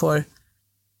inte också får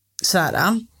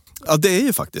svära. Ja, det är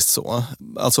ju faktiskt så.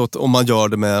 Alltså att om man gör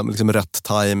det med liksom rätt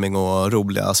timing och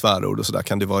roliga svärord och sådär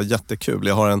kan det vara jättekul.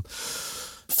 Jag har en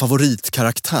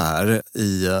favoritkaraktär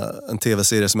i en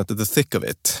tv-serie som heter The Thick of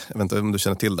It. Jag vet inte om du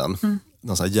känner till den.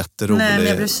 Någon sån här jätterolig... Nej, men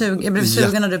jag blev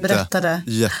sugen när du berättade.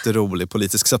 Jätterolig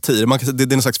politisk satir. Det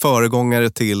är en slags föregångare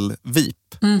till VIP.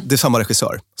 Det är samma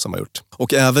regissör som har gjort.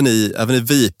 Och även i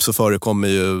VIP så förekommer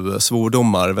ju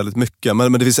svordomar väldigt mycket.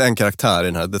 Men det finns en karaktär i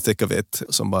den här The Thick of It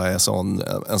som bara är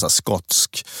en sån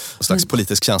skotsk slags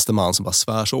politisk tjänsteman som bara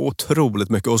svär så otroligt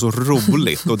mycket och så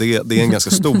roligt. Och det är en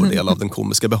ganska stor del av den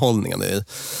komiska behållningen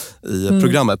i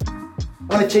programmet. I'm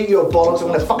gonna take your bollocks, I'm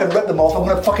gonna fucking rip them off, I'm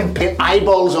gonna fucking paint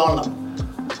eyeballs on them.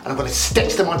 And I'm gonna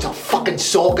stitch them onto a fucking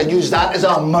sock and use that as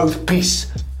a mouthpiece.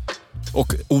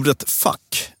 Och ordet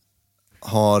fuck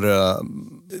har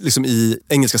liksom i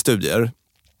engelska studier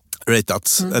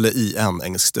ratats, eller i en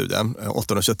engelsk studie,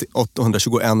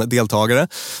 821 deltagare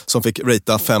som fick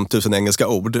rata 5000 engelska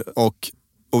ord, och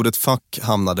ordet fuck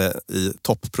hamnade i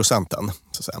toppprocenten,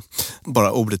 så att säga.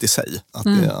 Bara ordet i sig, att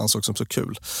det ansågs som så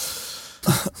kul.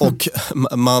 Och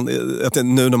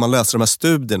nu när man läser de här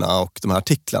studierna och de här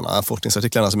artiklarna,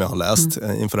 forskningsartiklarna som jag har läst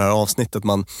inför det här avsnittet,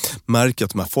 man märker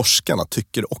att de här forskarna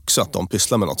tycker också att de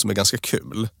pysslar med något som är ganska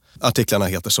kul. Artiklarna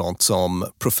heter sånt som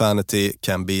profanity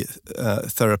can be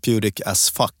therapeutic as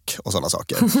fuck och sådana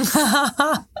saker.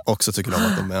 Och så tycker de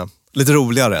att de är lite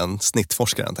roligare än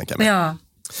snittforskaren, tänker jag mig. Ja.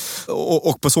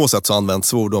 Och på så sätt så används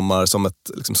svordomar som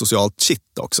ett liksom, socialt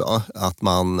shit också. Att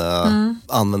man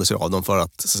använder sig av dem för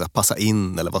att, så att säga, passa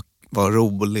in eller vara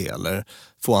rolig eller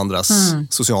få andras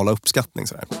sociala uppskattning.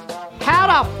 Sådär.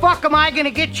 How the fuck am I gonna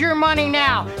get your money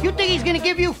now? You think he's gonna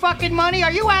give you fucking money?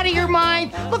 Are you out of your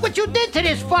mind? Look what you did to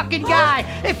this fucking guy.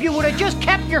 If you would have just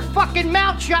kept your fucking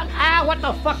mouth shut. What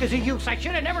the fuck is the use? I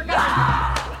should have never got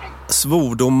it.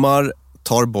 Svordomar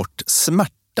tar bort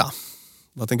smärta.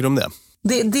 Vad tänker du om det?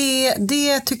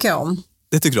 Det tycker jag om.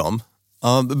 Det tycker du om?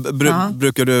 Ja,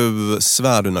 brukar du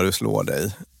svära när du slår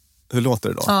dig? Hur låter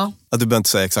det då? Ja. Att du behöver inte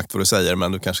säga exakt vad du säger,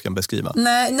 men du kanske kan beskriva.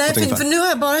 Nej för nu har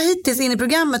jag bara hittills in i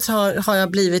programmet har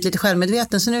jag blivit lite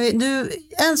självmedveten. Så nu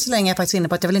än så länge är jag faktiskt inne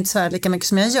på att jag vill inte svära lika mycket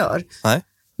som jag gör. Nej.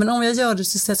 Men om jag gör det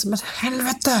så ser det som ett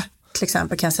helvete, till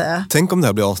exempel, kan jag säga. Tänk om det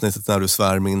här blir avsnittet när du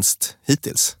svär minst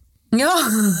hittills. Ja,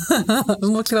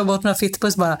 jag måste kliva bort några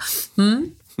fittpuss bara.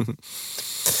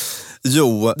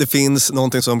 Jo, det finns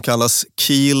någonting som kallas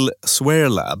Keele Swear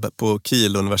Lab på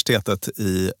Keele-universitetet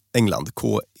i England,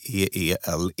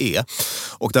 KEELE.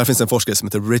 Och där finns en forskare som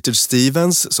heter Richard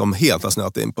Stevens som helt har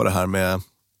snöat in på det här med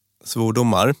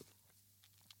svordomar.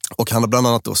 Och han har bland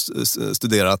annat då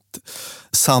studerat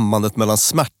sambandet mellan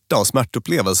smärta och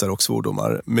smärtupplevelser och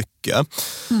svordomar mycket.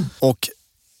 Och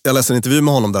jag läste en intervju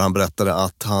med honom där han berättade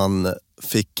att han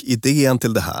fick idén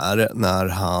till det här när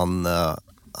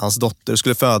hans dotter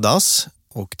skulle födas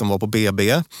och de var på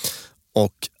BB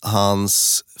och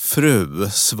hans fru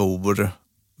svor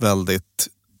väldigt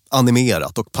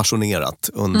animerat och passionerat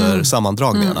under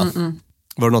sammandragningarna.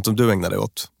 Var det något som du ägnade dig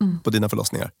åt på dina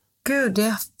förlossningar? Gud,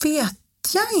 det vet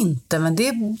jag inte, men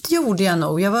det gjorde jag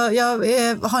nog.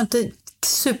 Jag har inte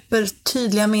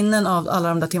supertydliga minnen av alla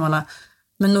de där timmarna,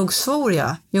 men nog svor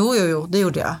jag. Jo, det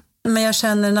gjorde jag. Men jag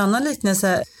känner en annan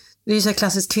liknelse. Det är ju så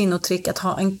klassiskt kvinnotrick att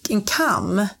ha en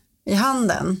kam i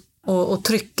handen och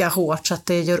trycka hårt så att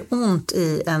det gör ont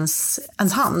i ens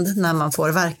hand när man får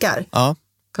verkar. Ja.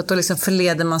 För att då liksom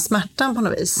förleder man smärtan på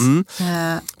något vis.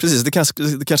 Precis, det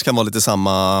kanske kan vara lite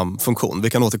samma funktion. Vi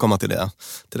kan återkomma till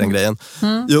den grejen.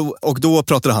 Jo, och då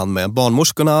pratade han med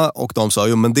barnmorskorna och de sa,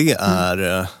 men det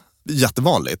är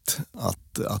jättevanligt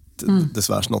att det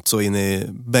svärs något så in i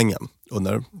bängen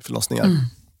under förlossningar.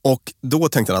 Och då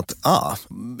tänkte han att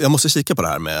jag måste kika på det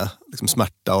här med liksom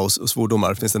smärta och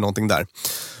svordomar. Finns det någonting där?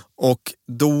 Och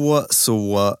då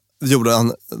så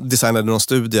designade någon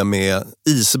studie med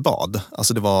isbad.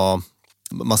 Alltså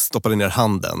man stoppade ner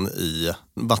handen i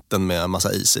vatten med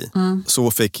massa is i.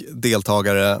 Så fick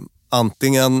deltagare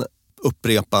antingen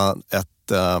upprepa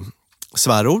ett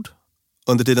svärord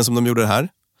under tiden som de gjorde det här.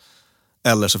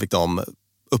 Eller så fick de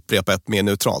upprepa ett mer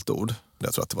neutralt ord.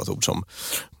 Jag tror att det var ett ord som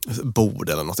bord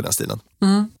eller något i den stilen.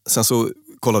 Sen så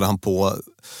kollade han på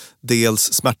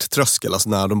dels smärttröskel, alltså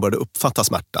när de började uppfatta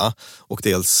smärta, och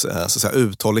dels så att säga,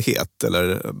 uthållighet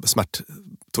eller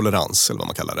smärttolerans eller vad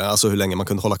man kallar det. Alltså hur länge man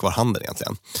kunde hålla kvar handen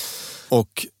egentligen.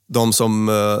 Och de som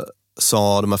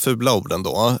sa de här fula orden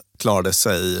då klarade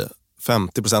sig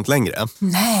 50% längre.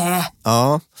 Nej!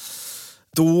 Ja.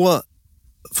 Då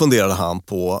funderade han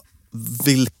på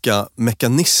vilka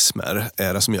mekanismer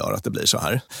är det som gör att det blir så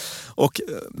här. Och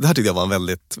det här tyckte jag var en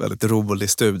väldigt, väldigt rolig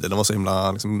studie. Den var så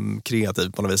himla liksom,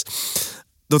 kreativ på något vis.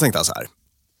 Då tänkte han så här.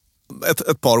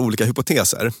 Ett par olika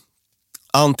hypoteser.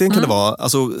 Antingen kan det vara,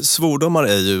 alltså svordomar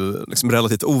är ju liksom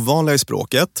relativt ovanliga i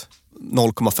språket.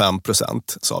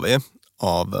 0,5% sa vi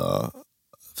av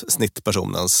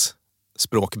snittpersonens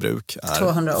språkbruk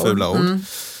är fula ord.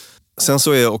 Sen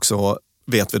så är också,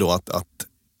 vet vi då att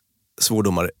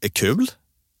svordomar är kul.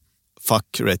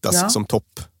 Fuck ratas som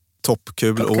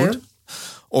toppkul ord.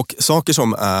 Och saker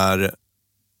som är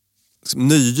liksom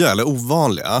nya eller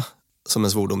ovanliga, som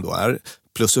en svordom då är,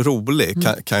 plus rolig,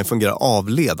 kan ju fungera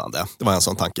avledande. Det var en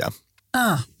sån tanke.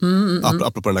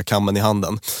 Apropå den där kammen i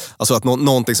handen. Alltså att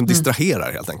någonting som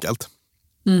distraherar helt enkelt.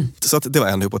 Så att det var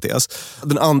en hypotes.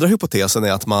 Den andra hypotesen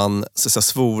är att man, så att säga,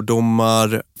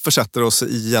 svordomar försätter oss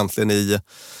egentligen i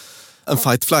en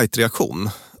fight-flight-reaktion.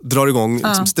 Drar igång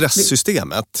liksom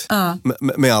stresssystemet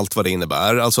med allt vad det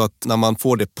innebär. Alltså att när man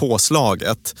får det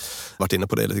påslaget, varit inne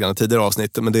på det lite grann i tidigare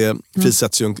avsnitt, men det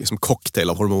frisätts ju en liksom cocktail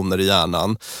av hormoner i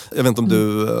hjärnan. Jag vet inte om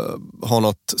du har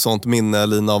något sånt minne,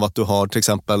 Lina, av att du har till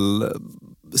exempel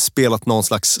spelat någon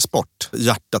slags sport.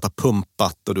 Hjärtat har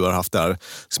pumpat och du har haft det här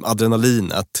liksom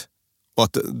adrenalinet.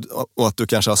 Och att du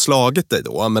kanske har slagit dig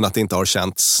då, men att det inte har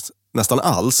känts nästan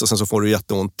alls, och sen så får du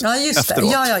jätteont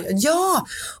efteråt. Ja.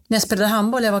 När jag spelade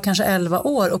handboll, jag var kanske 11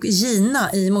 år, och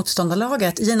Gina i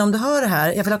motståndarlaget, Gina, om du hör det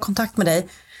här, jag vill ha kontakt med dig,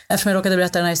 eftersom jag råkade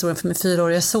berätta den här historien för min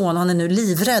 4-åriga son, och han är nu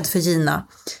livrädd för Gina.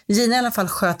 Gina i alla fall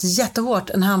sköt jättehårt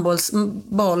en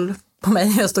handbollsboll på mig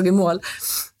när jag stod i mål,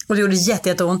 och det gjorde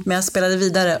jätteont, men jag spelade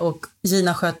vidare och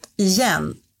Gina sköt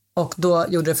igen. Och då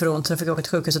gjorde det för ont, så jag fick åka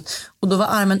till sjukhuset. Och då var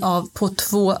armen av på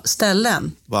 2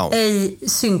 ställen. Wow. Ej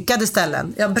synkade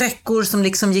ställen. Ja, bräckor som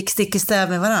liksom gick stick i stäv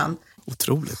med varann.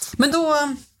 Otroligt. Men då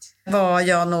var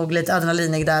jag nog lite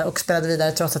adrenalinig där och spelade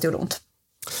vidare trots att det gjorde ont.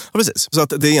 Ja, precis. Så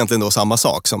att det är egentligen då samma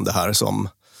sak som det här som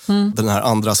den här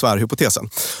andra svärhypotesen.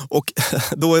 Och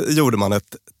då gjorde man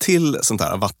ett till sånt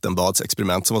här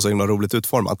vattenbadsexperiment som var så himla roligt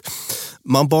utformat.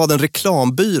 Man bad en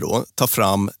reklambyrå ta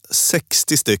fram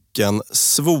 60 stycken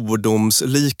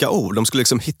svordomslika ord. De skulle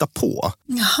liksom hitta på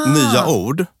nya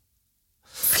ord.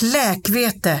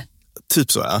 Fläkvete.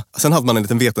 Typ så, ja. Sen hade man en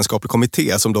liten vetenskaplig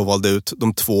kommitté som då valde ut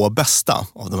de 2 bästa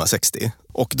av de här 60.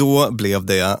 Och då blev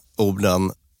det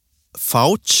orden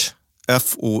fouch,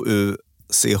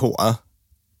 F-O-U-C-H.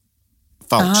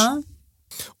 Fouch.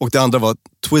 Och det andra var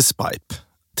twistpipe.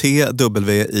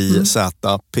 T-W-I-Z-P-I-P-E.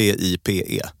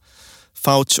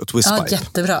 Fouch och twistpipe. Ja,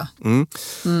 jättebra.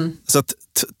 Så att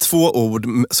 2 ord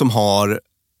som har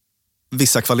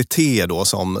vissa kvaliteter då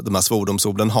som de här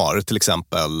svordomsorden har. Till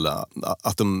exempel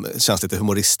att de känns lite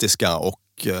humoristiska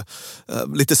och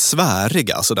lite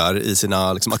sväriga sådär i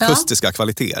sina liksom, akustiska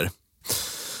kvaliteter.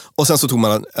 Och sen så tog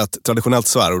man ett traditionellt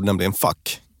svärord, nämligen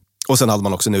fuck. Och sen hade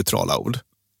man också neutrala ord.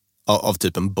 Av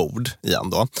typen bord igen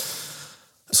då.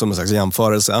 Som en slags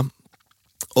jämförelse.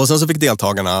 Och sen så fick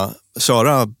deltagarna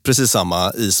köra precis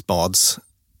samma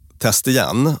isbadstest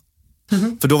igen.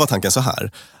 För då var tanken så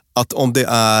här. Att om det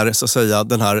är så att säga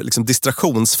den här liksom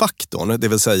distraktionsfaktorn, det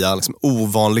vill säga liksom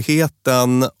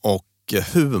ovanligheten och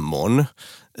humorn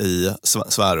i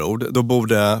svärord, då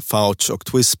borde fouch och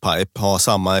twistpipe ha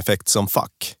samma effekt som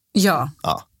fuck. Ja.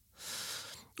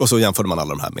 Och så jämförde man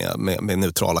alla de här med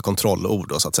neutrala kontrollord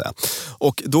då, så att säga.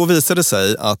 Och då visade det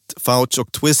sig att fouch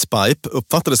och twistpipe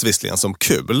uppfattades visserligen som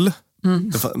kul.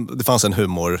 Det fanns en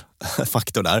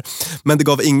humorfaktor där. Men det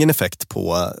gav ingen effekt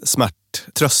på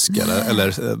smärttröskel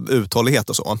eller uthållighet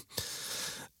och så.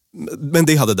 Men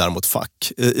det hade däremot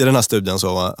fuck. I den här studien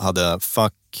så hade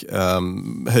fuck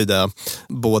höjde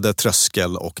både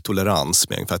tröskel och tolerans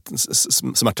med ungefär,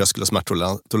 smärttröskel och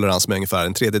smärttolerans med ungefär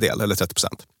 1/3 eller 30%.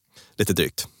 Lite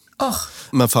drygt.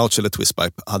 Men fouch eller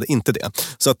twistpipe hade inte det.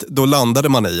 Så att då landade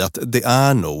man i att det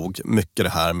är nog mycket det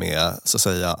här med så att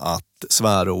säga att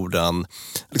svärorden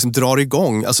liksom drar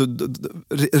igång, alltså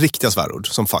riktiga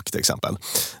svärord som fuck till exempel,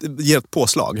 ger ett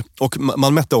påslag. Och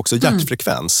man mätte också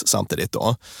hjärtfrekvens samtidigt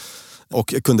då.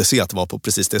 Och kunde se att det var på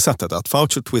precis det sättet. Att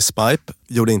fouch och twistpipe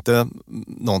gjorde inte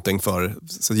någonting för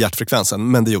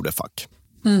hjärtfrekvensen, men det gjorde fuck.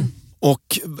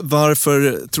 Och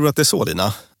varför tror du att det är så,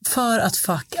 Lina? För att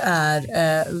fuck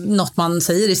är något man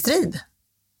säger i strid.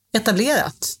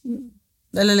 Etablerat.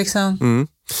 Eller liksom...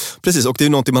 Precis, och det är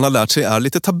någonting man har lärt sig är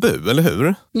lite tabu, eller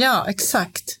hur? Ja,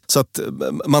 exakt. Så att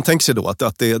man tänker sig då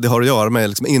att det har att göra med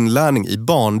liksom inlärning i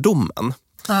barndomen.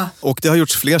 Och det har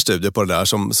gjorts fler studier på det där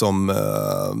som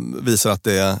visar att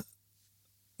det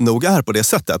nog är på det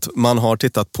sättet. Man har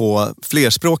tittat på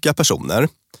flerspråkiga personer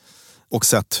och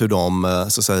sett hur de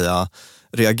så att säga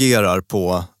reagerar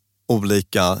på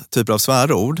olika typer av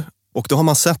svärord. Och då har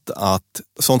man sett att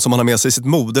sånt som man har med sig i sitt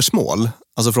modersmål,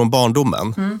 alltså från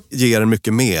barndomen, ger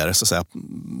mycket mer så att säga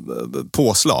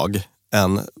påslag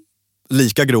än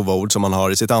lika grova ord som man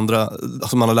har i sitt andra,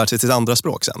 som man har lärt sig i sitt andra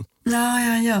språk sen.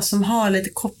 Ja, som har lite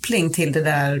koppling till det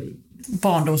där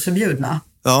barndomsförbjudna.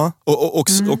 Ja,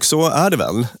 och så är det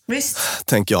väl. Visst.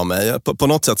 Tänker jag mig. På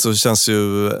något sätt så känns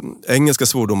ju engelska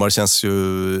svordomar känns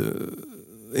ju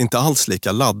inte alls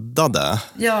lika laddade.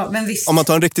 Ja, men visst. Om man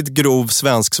tar en riktigt grov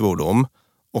svensk svordom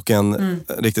och en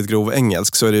riktigt grov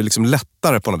engelsk, så är det liksom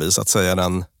lättare på något vis att säga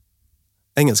den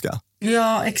engelska.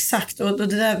 Ja, exakt. Och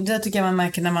det där tycker jag man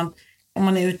märker när om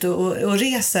man är ute och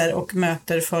reser och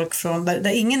möter folk från där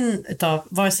ingen av,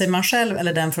 vare sig man själv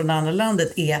eller den från det andra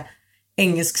landet är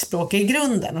engelskspråkig i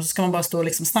grunden och så ska man bara stå och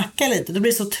liksom snacka lite. Då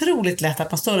blir det så otroligt lätt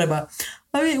att man står där och bara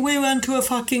we went to a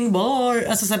fucking bar.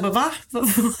 Alltså så här, bara, va?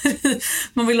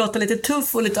 Man vill låta lite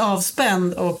tuff och lite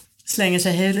avspänd och slänger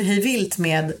sig hej vilt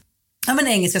med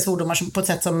engelska svordomar på ett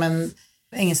sätt som en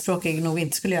engelskspråkig nog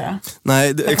inte skulle göra. Nej,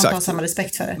 exakt. Man kan ha samma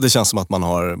respekt för det. Det känns som att man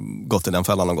har gått i den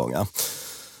fällan någon gång, ja.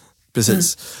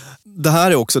 Precis. Det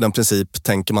här är också den princip,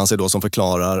 tänker man sig då, som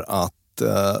förklarar att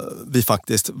vi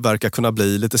faktiskt verkar kunna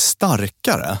bli lite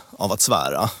starkare av att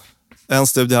svära. En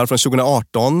studie här från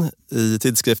 2018 i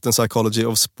tidskriften Psychology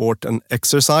of Sport and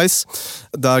Exercise.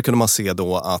 Där kunde man se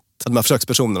då att de här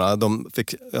försökspersonerna,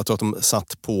 jag tror att de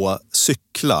satt på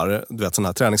cyklar, du vet sådana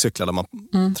här träningscyklar där man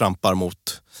trampar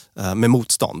med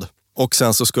motstånd. Och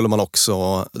sen så skulle man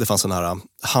också, det fanns sån här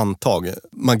handtag,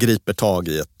 man griper tag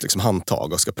i ett liksom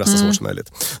handtag och ska pressa så hårt som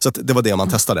möjligt. Så att det var det man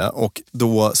testade, och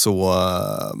då så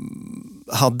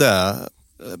hade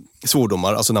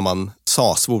svordomar, alltså när man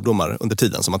sa svordomar under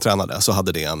tiden som man tränade, så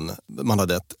hade man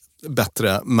hade ett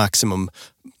bättre maximum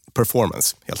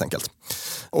performance helt enkelt.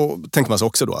 Och tänker man sig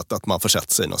också då att man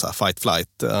försätter sig i någon så här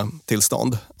fight-flight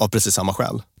tillstånd av precis samma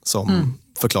skäl som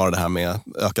förklarar det här med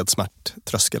ökad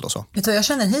smärttröskel och så. Vet du vad jag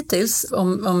känner hittills,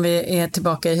 om vi är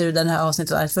tillbaka i hur den här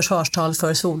avsnittet är ett försvarstal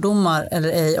för svordomar eller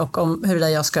ej, och om hur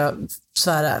jag ska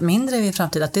svära mindre i min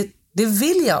framtid, att det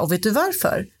vill jag, och vet du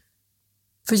varför?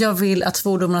 För jag vill att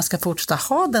svordomarna ska fortsätta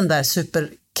ha den där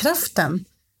superkraften.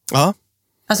 Ja.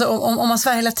 Alltså om man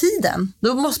svär hela tiden,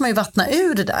 då måste man ju vattna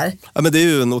ur det där. Ja, men det är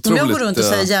ju en otroligt... Om jag går runt och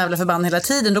säger jävla förband hela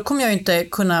tiden, då kommer jag ju inte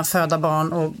kunna föda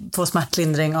barn och få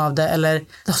smärtlindring av det, eller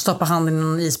stoppa handen i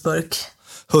någon isburk.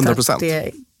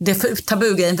 100%. Det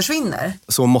tabugrejen försvinner.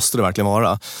 Så måste det verkligen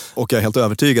vara. Och jag är helt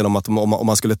övertygad om att om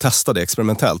man skulle testa det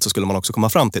experimentellt så skulle man också komma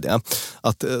fram till det.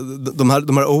 Att de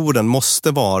här orden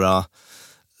måste vara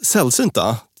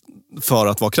sällsynta för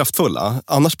att vara kraftfulla.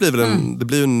 Annars blir det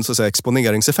blir en så att säga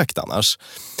exponeringseffekt annars.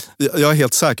 Jag är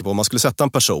helt säker på om man skulle sätta en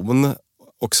person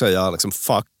och säga liksom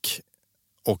fuck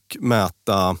och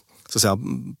mäta så att säga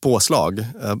påslag,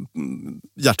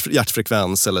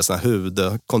 hjärtfrekvens eller sån här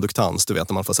hudkonduktans, du vet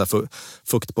när man får så här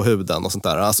fukt på huden och sånt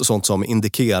där, alltså sånt som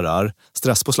indikerar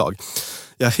stresspåslag.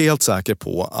 Jag är helt säker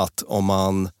på att om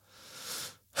man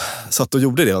satt och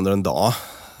gjorde det under en dag,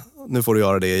 nu får du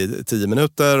göra det i 10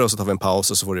 minuter och så tar vi en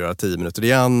paus och så får du göra 10 minuter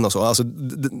igen och så. Alltså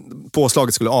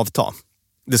påslaget skulle avta.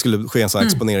 Det skulle ske en sån här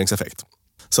exponeringseffekt.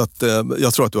 Så att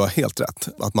jag tror att du har helt rätt.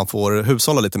 Att man får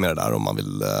hushålla lite mer där om man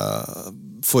vill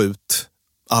få ut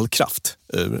all kraft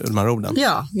ur de här orden.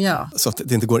 Ja. Så att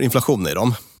det inte går inflation i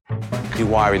dem. You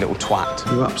wiry little twat.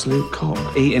 You absolute cock.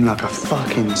 Eating like a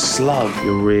fucking slug.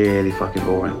 You're really fucking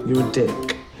boring. You're a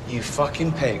dick. You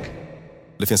fucking pig.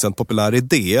 Det finns en populär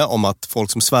idé om att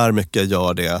folk som svär mycket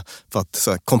gör det för att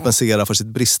så här, kompensera för sitt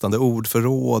bristande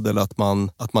ordförråd, eller att man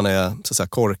är så att säga,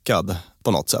 korkad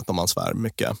på något sätt om man svär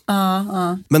mycket.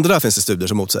 Men det där finns det studier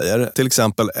som motsäger. Till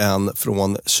exempel en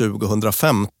från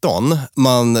 2015.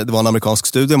 Det var en amerikansk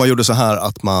studie. Man gjorde så här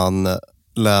att man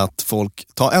lät folk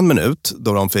ta 1 minut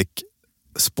då de fick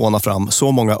spåna fram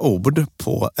så många ord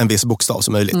på en viss bokstav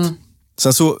som möjligt.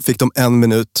 Sen så fick de 1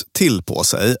 minut till på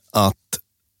sig att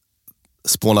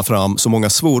spåna fram så många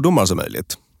svordomar som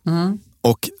möjligt.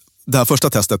 Och det här första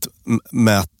testet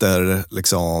mäter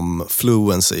liksom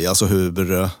fluency, alltså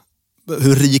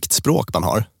hur rikt språk man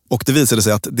har. Och det visade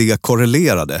sig att det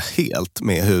korrelerade helt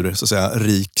med hur så att säga,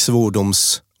 rik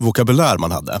svordomsvokabulär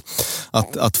man hade.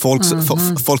 Att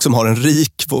folk som har en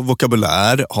rik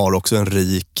vokabulär har också en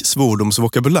rik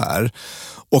svordomsvokabulär.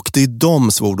 Och det är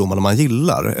de svordomarna man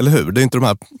gillar, eller hur? Det är inte de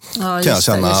här, kan jag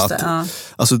känna,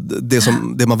 alltså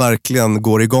det man verkligen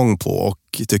går igång på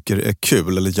och tycker är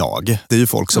kul, eller det är ju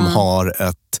folk som har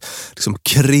ett liksom,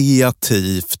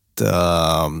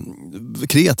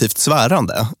 kreativt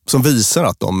svärande som visar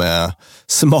att de är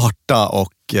smarta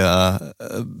och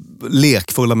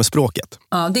lekfulla med språket.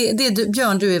 Ja,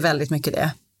 Björn, du är väldigt mycket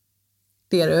det.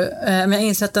 Det är du. Men jag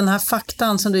inser att den här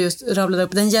faktan som du just rabblade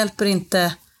upp, den hjälper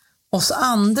inte oss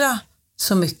andra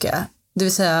så mycket. Det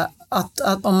vill säga att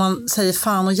om man säger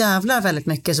fan och jävlar väldigt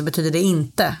mycket, så betyder det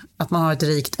inte att man har ett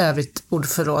rikt övrigt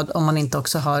ordförråd om man inte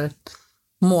också har ett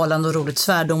målande och roligt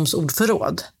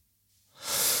svärdomsordförråd.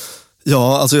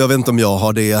 Ja, alltså jag vet inte om jag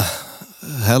har det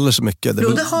heller så mycket. Jo,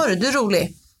 det har du. Du är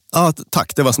rolig. Ja,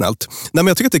 tack, det var snällt. Nej, men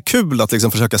jag tycker att det är kul att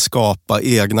liksom försöka skapa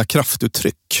egna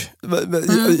kraftuttryck.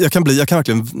 Jag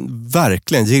kan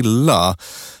verkligen gilla,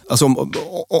 alltså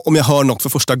om jag hör något för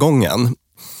första gången.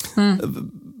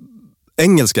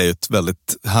 Engelska är ju ett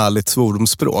väldigt härligt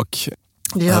svordomsspråk.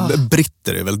 Ja.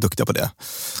 Britter är väldigt duktiga på det.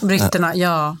 Britterna,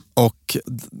 ja. Och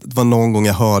det var någon gång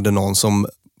jag hörde någon som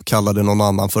kallade någon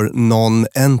annan för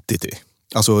non-entity.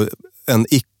 Alltså en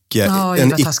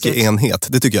icke-enhet.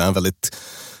 Det tycker jag är en väldigt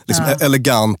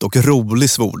elegant och rolig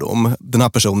svordom. Den här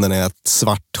personen är ett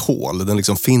svart hål. Den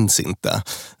liksom finns inte.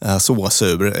 Så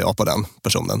sur är jag på den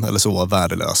personen. Eller så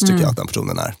värdelös tycker jag att den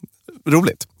personen är.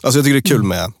 Roligt. Alltså jag tycker det är kul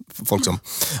med folk som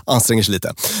anstränger sig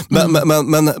lite.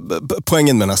 Men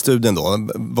poängen med den här studien då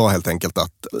var helt enkelt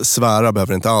att svära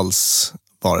behöver inte alls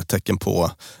vara ett tecken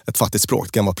på ett fattigt språk.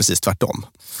 Det kan vara precis tvärtom.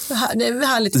 Det är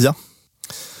härligt. Ja.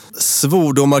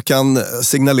 Svordomar kan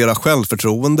signalera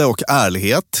självförtroende och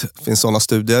ärlighet. Det finns sådana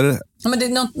studier. Ja, men det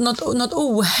är något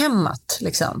ohämmat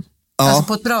liksom. Ja. Alltså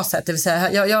på ett bra sätt. Det vill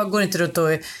säga, jag går inte runt och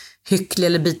hycklig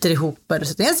eller biter ihop.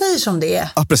 Så jag säger som det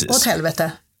är. Ja, precis. Åt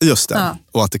helvete. Just det. Ja.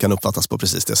 Och att det kan uppfattas på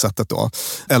precis det sättet då.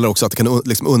 Eller också att det kan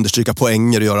liksom understryka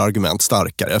poänger och göra argument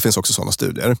starkare. Det finns också sådana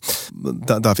studier.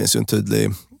 Där finns ju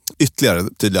en ytterligare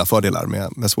tydliga fördelar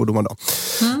med svordomar då.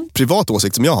 Privat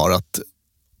åsikt som jag har att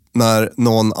när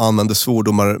någon använder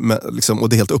svordomar och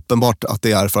det är helt uppenbart att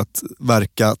det är för att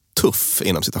verka tuff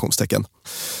inom citationstecken.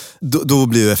 Då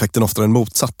blir ju effekten ofta den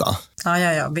motsatta.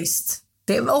 Ja, visst.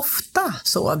 Det är ofta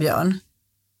så, Björn.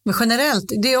 Men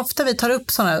generellt, det är ofta vi tar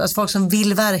upp sådana, alltså folk som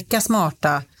vill verka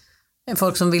smarta,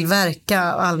 folk som vill verka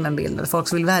allmänbildade, folk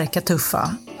som vill verka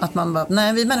tuffa. Att man bara,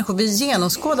 nej, vi människor, vi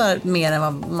genomskådar mer än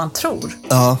vad man tror.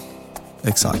 Ja,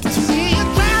 exakt.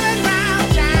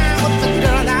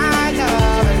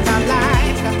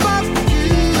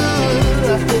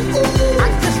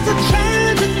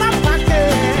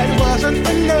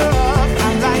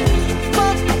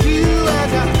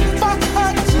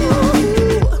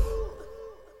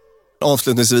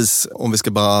 Avslutningsvis, om vi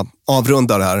ska bara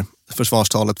avrunda det här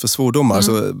försvarstalet för svordomar,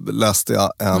 så läste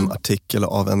jag en artikel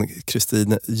av en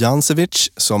Kristin Jancevic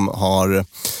som har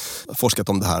forskat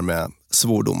om det här med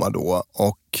svordomar då,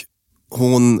 och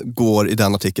hon går i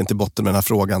den artikeln till botten med den här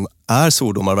frågan: är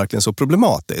svordomar verkligen så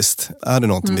problematiskt? Är det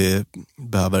något vi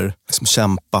behöver liksom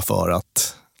kämpa för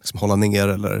att liksom hålla ner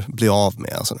eller bli av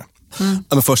med? Alltså.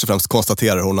 Men först och främst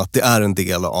konstaterar hon att det är en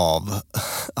del av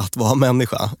att vara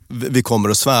människa. Vi kommer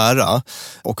att svära,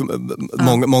 och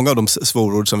många av de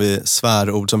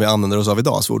svärord som vi använder oss av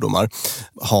idag, svordomar,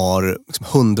 har liksom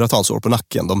hundratals år på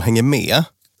nacken. De hänger med.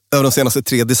 Över de senaste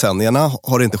 3 decennierna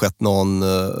har det inte skett någon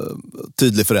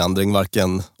tydlig förändring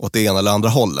varken åt det ena eller andra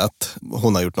hållet.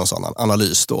 Hon har gjort någon sån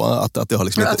analys då. Att det har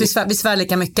liksom att vi svär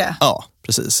lika mycket? Ja,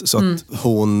 precis. Så att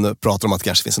hon pratar om att det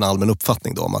kanske finns en allmän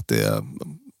uppfattning då om att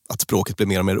språket blir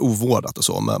mer och mer ovårdat och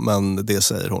så. Men det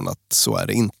säger hon att så är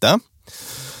det inte.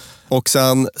 Och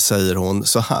sen säger hon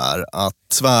så här, att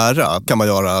svära kan man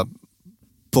göra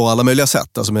på alla möjliga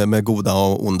sätt, alltså med goda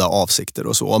och onda avsikter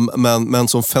och så. Men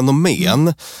som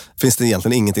fenomen finns det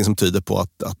egentligen ingenting som tyder på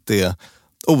att det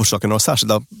orsakar några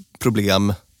särskilda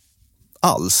problem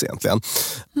alls egentligen.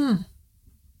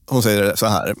 Hon säger så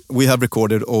här: we have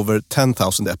recorded over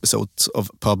 10,000 episodes of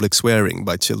public swearing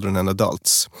by children and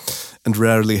adults, and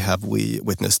rarely have we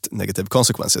witnessed negative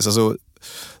consequences. Alltså,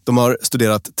 de har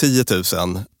studerat 10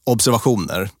 000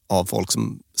 observationer av folk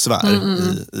som svär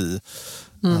i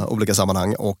olika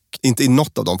sammanhang, och inte i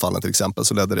något av de fallen till exempel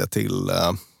så ledde det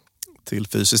till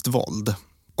fysiskt våld.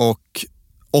 Och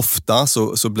ofta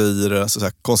så blir så att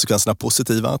säga, konsekvenserna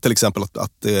positiva, till exempel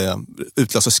att det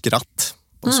utlöser skratt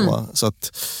och så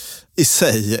att i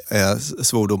sig är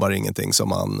svordomar ingenting som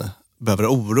man behöver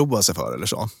oroa sig för eller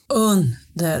så.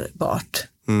 Underbart.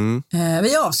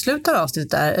 Vi avslutar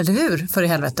avsnittet där, eller hur? För i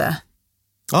helvete.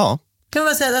 Ja. Kan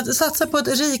man säga att satsa på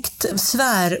ett rikt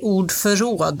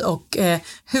svärordförråd och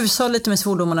hushålla lite med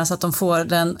svordomarna så att de får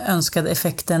den önskade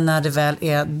effekten när det väl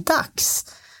är dags.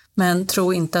 Men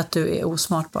tro inte att du är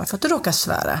osmart bara för att du råkar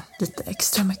svära lite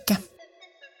extra mycket.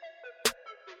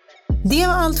 Det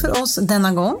var allt för oss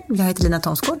denna gång. Jag heter Lina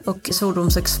Thomsgård och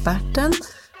svordomsexperten,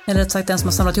 eller rätt sagt den som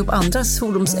har samlat ihop andra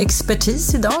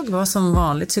svordomsexpertis idag, var som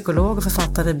vanligt psykolog och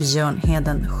författare Björn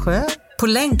Hedensjö. På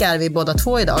länk är vi båda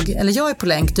två idag. Eller jag är på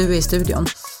länk, du är i studion.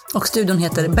 Och studion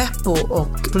heter Beppo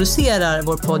och producerar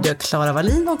vår podd gör Clara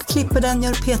Wallin och klipper den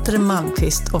gör Peter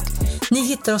Malmqvist. Och ni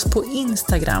hittar oss på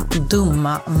Instagram,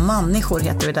 Dumma Människor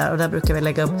heter vi där. Och där brukar vi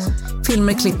lägga upp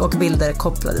filmer, klipp och bilder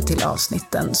kopplade till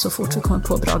avsnitten så fort vi kommer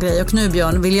på bra grejer. Och nu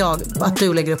Björn vill jag att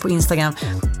du lägger upp på Instagram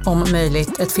om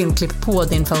möjligt ett filmklipp på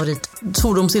din favorit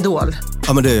svordomsidol.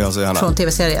 Ja, men det gör jag så gärna. Från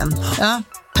tv-serien. Ja,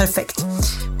 perfekt.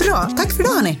 Bra, tack för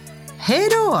idag hörni. Hej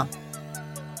då!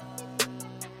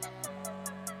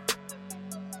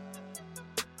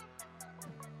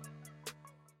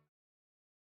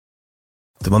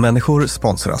 Dumma människor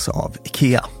sponsras av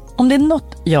IKEA. Om det är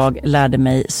något jag lärde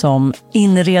mig som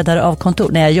inredare av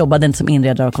kontor, när jag jobbade inte som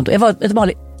inredare av kontor, jag var ett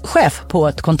vanligt chef på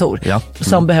ett kontor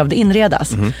som behövde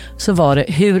inredas, så var det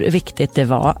hur viktigt det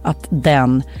var att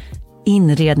den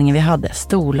inredningen vi hade,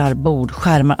 stolar, bord,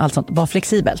 skärmar, allt sånt, var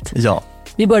flexibelt. Ja.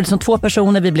 Vi började som 2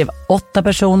 personer, vi blev 8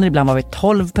 personer, ibland var vi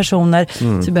 12 personer.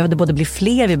 Så vi behövde både bli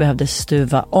fler, vi behövde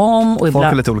stuva om. Och folk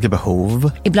har lite olika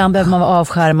behov. Ibland behöver man vara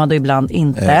avskärmad och ibland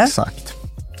inte. Exakt.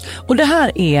 Och det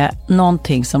här är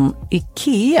någonting som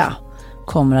IKEA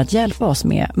kommer att hjälpa oss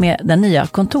med den nya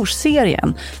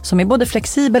kontorsserien som är både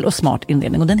flexibel och smart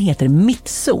inredning, och den heter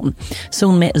Mittzon.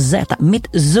 Zon med Z,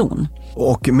 Mittzon.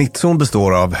 Och Mittzon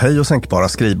består av höj- och sänkbara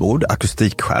skrivbord,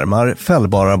 akustikskärmar,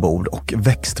 fällbara bord och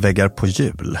växtväggar på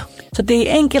hjul. Så det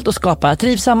är enkelt att skapa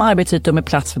trivsamma arbetsytor med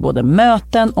plats för både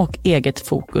möten och eget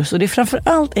fokus. Och det är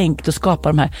framförallt enkelt att skapa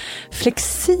de här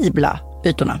flexibla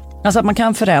ytorna. Alltså att man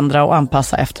kan förändra och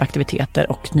anpassa efter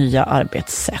aktiviteter och nya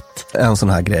arbetssätt. En sån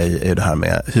här grej är det här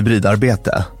med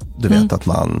hybridarbete. Du vet att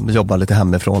man jobbar lite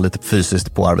hemifrån, lite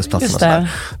fysiskt på arbetsplatsen.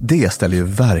 Det ställer ju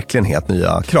verkligen helt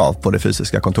nya krav på det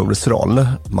fysiska kontorets roll.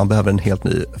 Man behöver en helt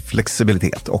ny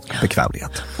flexibilitet och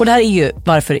bekvämlighet. Och det här är ju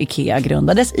varför IKEA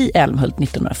grundades i Älmhult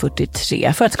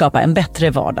 1943, för att skapa en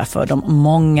bättre vardag för de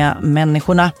många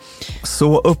människorna.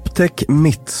 Så upptäck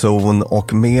Mittzon,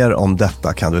 och mer om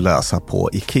detta kan du läsa på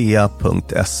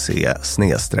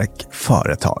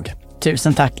ikea.se/företag.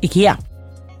 Tusen tack IKEA!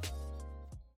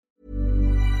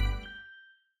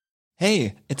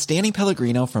 Hey, it's Danny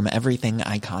Pellegrino from Everything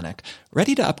Iconic.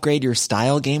 Ready to upgrade your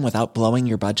style game without blowing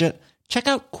your budget? Check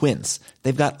out Quince.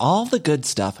 They've got all the good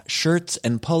stuff, shirts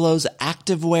and polos,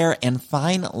 activewear and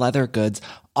fine leather goods,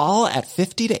 all at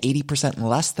 50 to 80%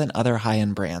 less than other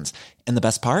high-end brands. And the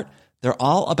best part? They're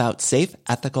all about safe,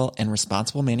 ethical and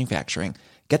responsible manufacturing.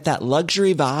 Get that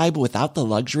luxury vibe without the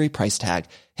luxury price tag.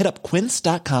 Hit up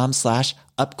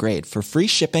quince.com/upgrade for free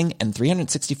shipping and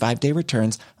 365-day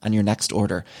returns on your next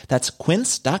order. That's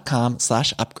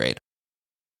quince.com/upgrade.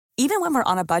 Even when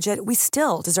we're on a budget, we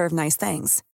still deserve nice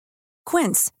things.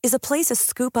 Quince is a place to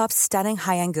scoop up stunning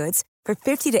high-end goods for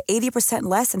 50 to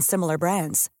 80% less than similar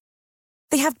brands.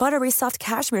 They have buttery soft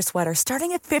cashmere sweaters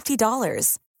starting at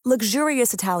 $50,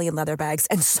 luxurious Italian leather bags,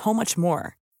 and so much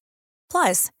more.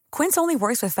 Plus, Quince only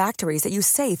works with factories that use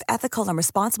safe, ethical, and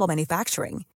responsible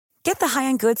manufacturing. Get the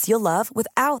high-end goods you'll love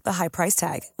without the high price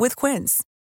tag with Quince.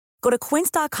 Go to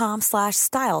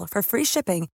quince.com/style for free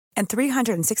shipping and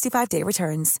 365-day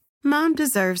returns. Mom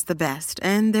deserves the best,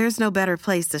 and there's no better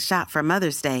place to shop for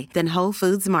Mother's Day than Whole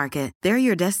Foods Market. They're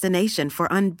your destination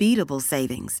for unbeatable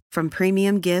savings, from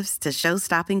premium gifts to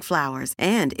show-stopping flowers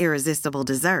and irresistible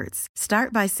desserts.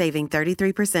 Start by saving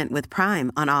 33% with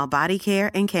Prime on all body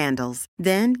care and candles.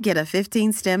 Then get a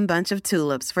 15-stem bunch of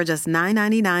tulips for just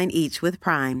 $9.99 each with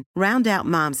Prime. Round out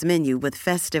Mom's menu with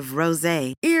festive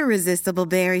rosé, irresistible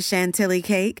berry chantilly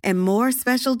cake, and more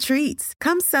special treats.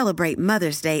 Come celebrate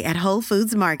Mother's Day at Whole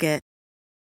Foods Market.